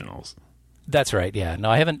the originals. That's right. Yeah. No,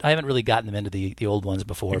 I haven't really gotten them into the old ones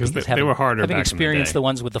before because they were harder. Having back experienced in the day.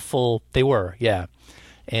 ones with the full, they were, yeah,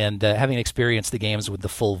 and having experienced the games with the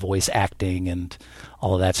full voice acting and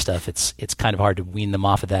all of that stuff, it's kind of hard to wean them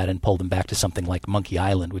off of that and pull them back to something like Monkey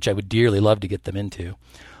Island, which I would dearly love to get them into.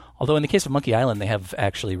 Although in the case of Monkey Island, they have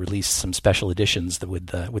actually released some special editions with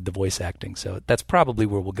the voice acting. So that's probably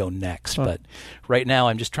where we'll go next. Huh. But right now,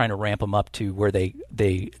 I'm just trying to ramp them up to where they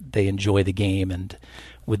enjoy the game, and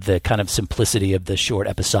with the kind of simplicity of the short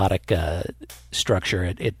episodic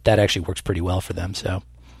structure, that actually works pretty well for them. So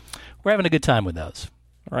we're having a good time with those.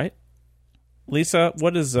 All right, Lisa,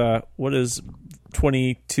 what is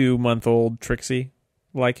 22-month-old Trixie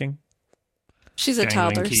liking? She's a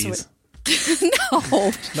Dangling toddler. keys.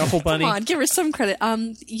 No. Knuckle Bunny. Come on, give her some credit.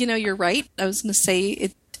 You're right. I was going to say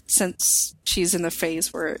it, since she's in the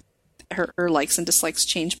phase where her likes and dislikes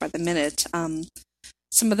change by the minute.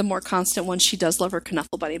 Some of the more constant ones, she does love her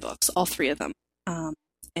Knuckle Bunny books, all three of them.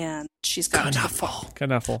 And she's got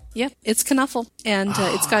Knuffle. Yep, it's Knuffle, and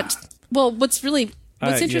it's got. Well, what's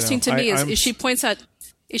interesting to me is she points out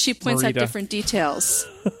Marita. different details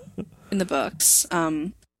in the books.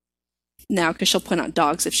 Now, because she'll point out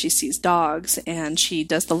dogs if she sees dogs, and she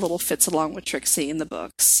does the little fits along with Trixie in the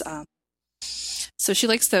books. So she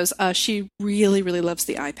likes those. She really, really loves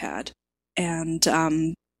the iPad,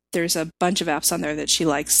 and there's a bunch of apps on there that she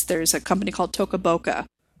likes. There's a company called Tokaboka.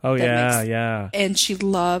 Oh yeah. And she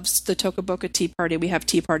loves the Tokaboka tea party. We have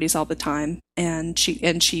tea parties all the time, and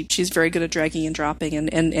she's very good at dragging and dropping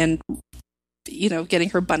and getting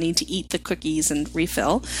her bunny to eat the cookies and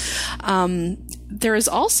refill. There is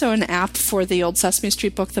also an app for the old Sesame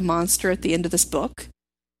Street book, The Monster, at the end of this book,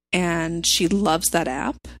 and she loves that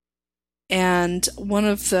app. And one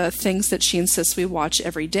of the things that she insists we watch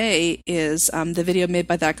every day is the video made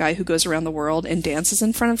by that guy who goes around the world and dances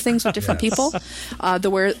in front of things with different people. The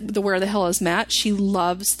Where the Hell is Matt? She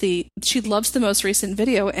loves the most recent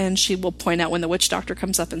video, and she will point out when the witch doctor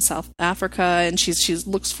comes up in South Africa, and she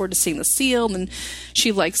looks forward to seeing the seal, and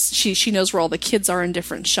she knows where all the kids are in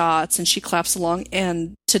different shots, and she claps along.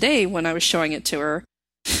 And today, when I was showing it to her,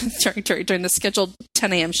 during the scheduled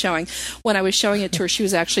 10 a.m. showing, when I was showing it to her, she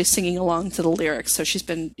was actually singing along to the lyrics. So she's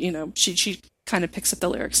been, she kind of picks up the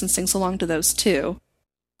lyrics and sings along to those too.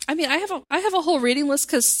 I mean, I have a whole reading list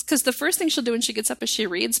because the first thing she'll do when she gets up is she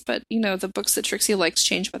reads. But the books that Trixie likes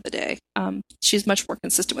change by the day. She's much more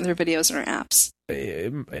consistent with her videos and her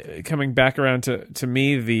apps. Coming back around to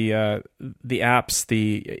me, the apps.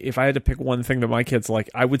 If I had to pick one thing that my kids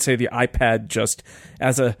like, I would say the iPad. Just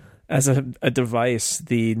as a device,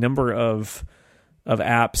 the number of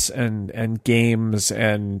apps and games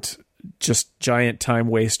and just giant time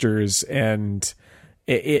wasters, and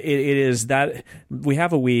it is that we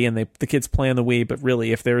have a Wii and the kids play on the Wii, but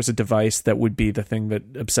really if there's a device that would be the thing that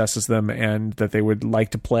obsesses them and that they would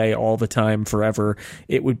like to play all the time forever,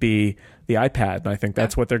 it would be the iPad. And I think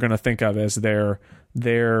that's what they're going to think of as their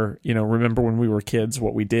remember when we were kids,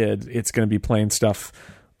 what we did. It's going to be playing stuff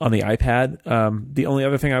on the iPad. The only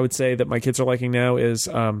other thing I would say that my kids are liking now is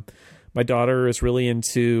my daughter is really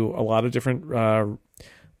into a lot of different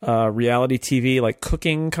reality TV, like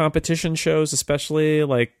cooking competition shows, especially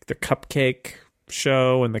like the cupcake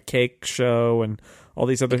show and the cake show and all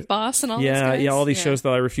these other Big Boss and all those guys? all these shows that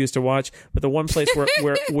I refuse to watch. But the one place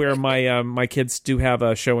where my kids do have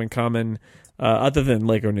a show in common, other than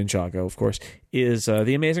Lego Ninjago, of course, is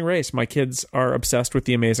The Amazing Race. My kids are obsessed with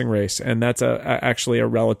The Amazing Race, and that's actually a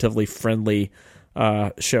relatively friendly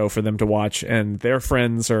show for them to watch, and their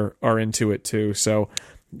friends are into it too. So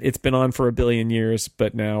it's been on for a billion years,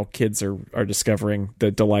 but now kids are discovering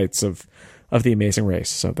the delights of The Amazing Race.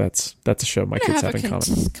 So that's a show my kids have in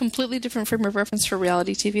common. Completely different frame of reference for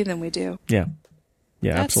reality TV than we do. Yeah,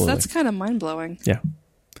 absolutely. That's kind of mind blowing. Yeah.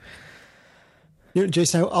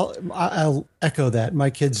 Jason, I'll echo that. My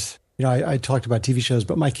kids, I talked about TV shows,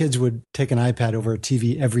 but my kids would take an iPad over a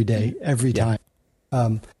TV every day, every time.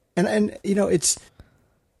 And it's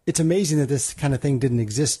amazing that this kind of thing didn't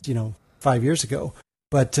exist, 5 years ago.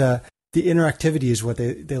 But the interactivity is what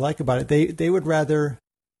they like about it. They would rather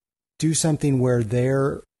do something where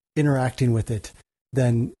they're interacting with it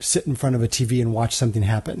than sit in front of a TV and watch something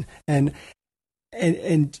happen. And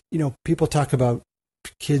people talk about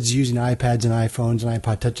kids using iPads and iPhones and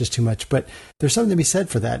iPod touches too much, but there's something to be said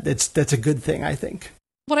for that. That's a good thing, I think.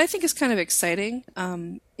 What I think is kind of exciting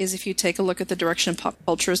is if you take a look at the direction pop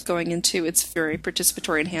culture is going into, it's very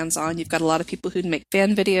participatory and hands-on. You've got a lot of people who make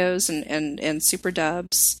fan videos and super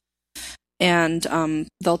dubs, and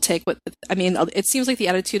they'll take it seems like the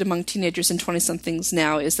attitude among teenagers and 20-somethings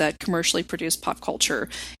now is that commercially produced pop culture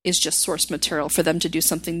is just source material for them to do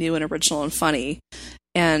something new and original and funny.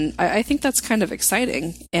 And I think that's kind of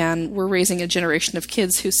exciting. And we're raising a generation of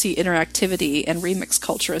kids who see interactivity and remix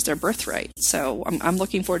culture as their birthright. So I'm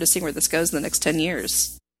looking forward to seeing where this goes in the next 10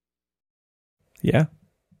 years. Yeah.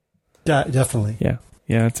 Definitely. Yeah.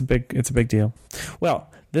 Yeah, it's a big deal.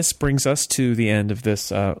 Well, this brings us to the end of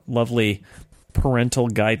this lovely parental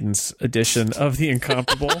guidance edition of The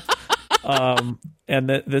Incomparable. And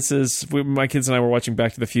this is, my kids and I were watching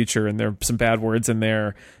Back to the Future, and there are some bad words in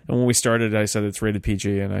there. And when we started, I said it's rated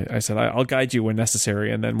PG, and I said I'll guide you when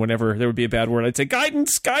necessary. And then whenever there would be a bad word, I'd say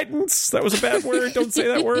guidance, that was a bad word. Don't say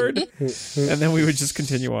that word. And then we would just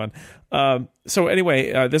continue on. So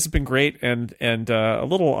anyway, this has been great and a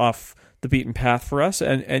little off the beaten path for us,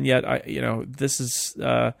 and yet this is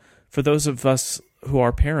for those of us who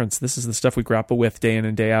are parents, this is the stuff we grapple with day in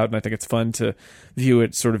and day out, and I think it's fun to view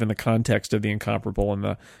it sort of in the context of The Incomparable and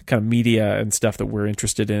the kind of media and stuff that we're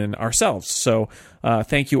interested in ourselves. So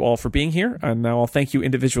thank you all for being here, and now I'll thank you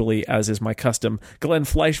individually, as is my custom. Glenn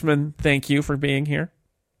Fleischman, thank you for being here.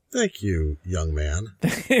 Thank you, young man.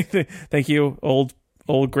 Thank you, old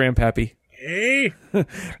grandpappy. Hey.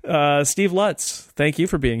 Steve Lutz, thank you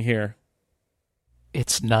for being here.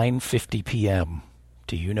 It's 9:50 p.m.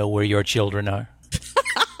 Do you know where your children are?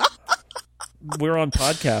 We're on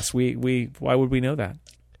podcasts. We why would we know that?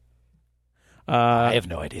 I have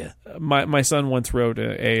no idea. My son once wrote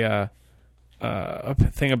a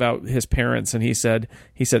thing about his parents, and he said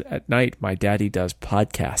at night my daddy does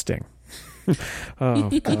podcasting. Oh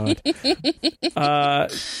God.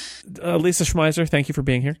 Lisa Schmeiser, thank you for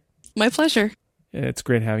being here. My pleasure. It's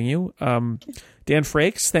great having you. Dan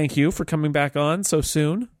Frakes, thank you for coming back on so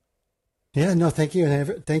soon. Yeah, no, thank you,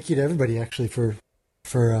 and thank you to everybody actually for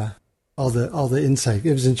all the insight.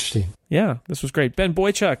 It was interesting. Yeah, this was great. Ben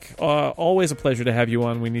Boychuk, always a pleasure to have you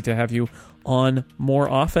on. We need to have you on more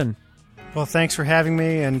often. Well, thanks for having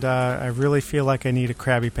me, and I really feel like I need a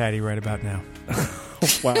Krabby Patty right about now.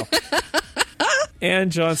 Wow.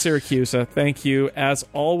 And John Siracusa, thank you as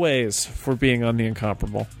always for being on The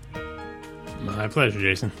Incomparable. My pleasure,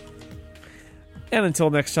 Jason. And until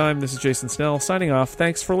next time, this is Jason Snell signing off.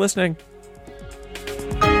 Thanks for listening.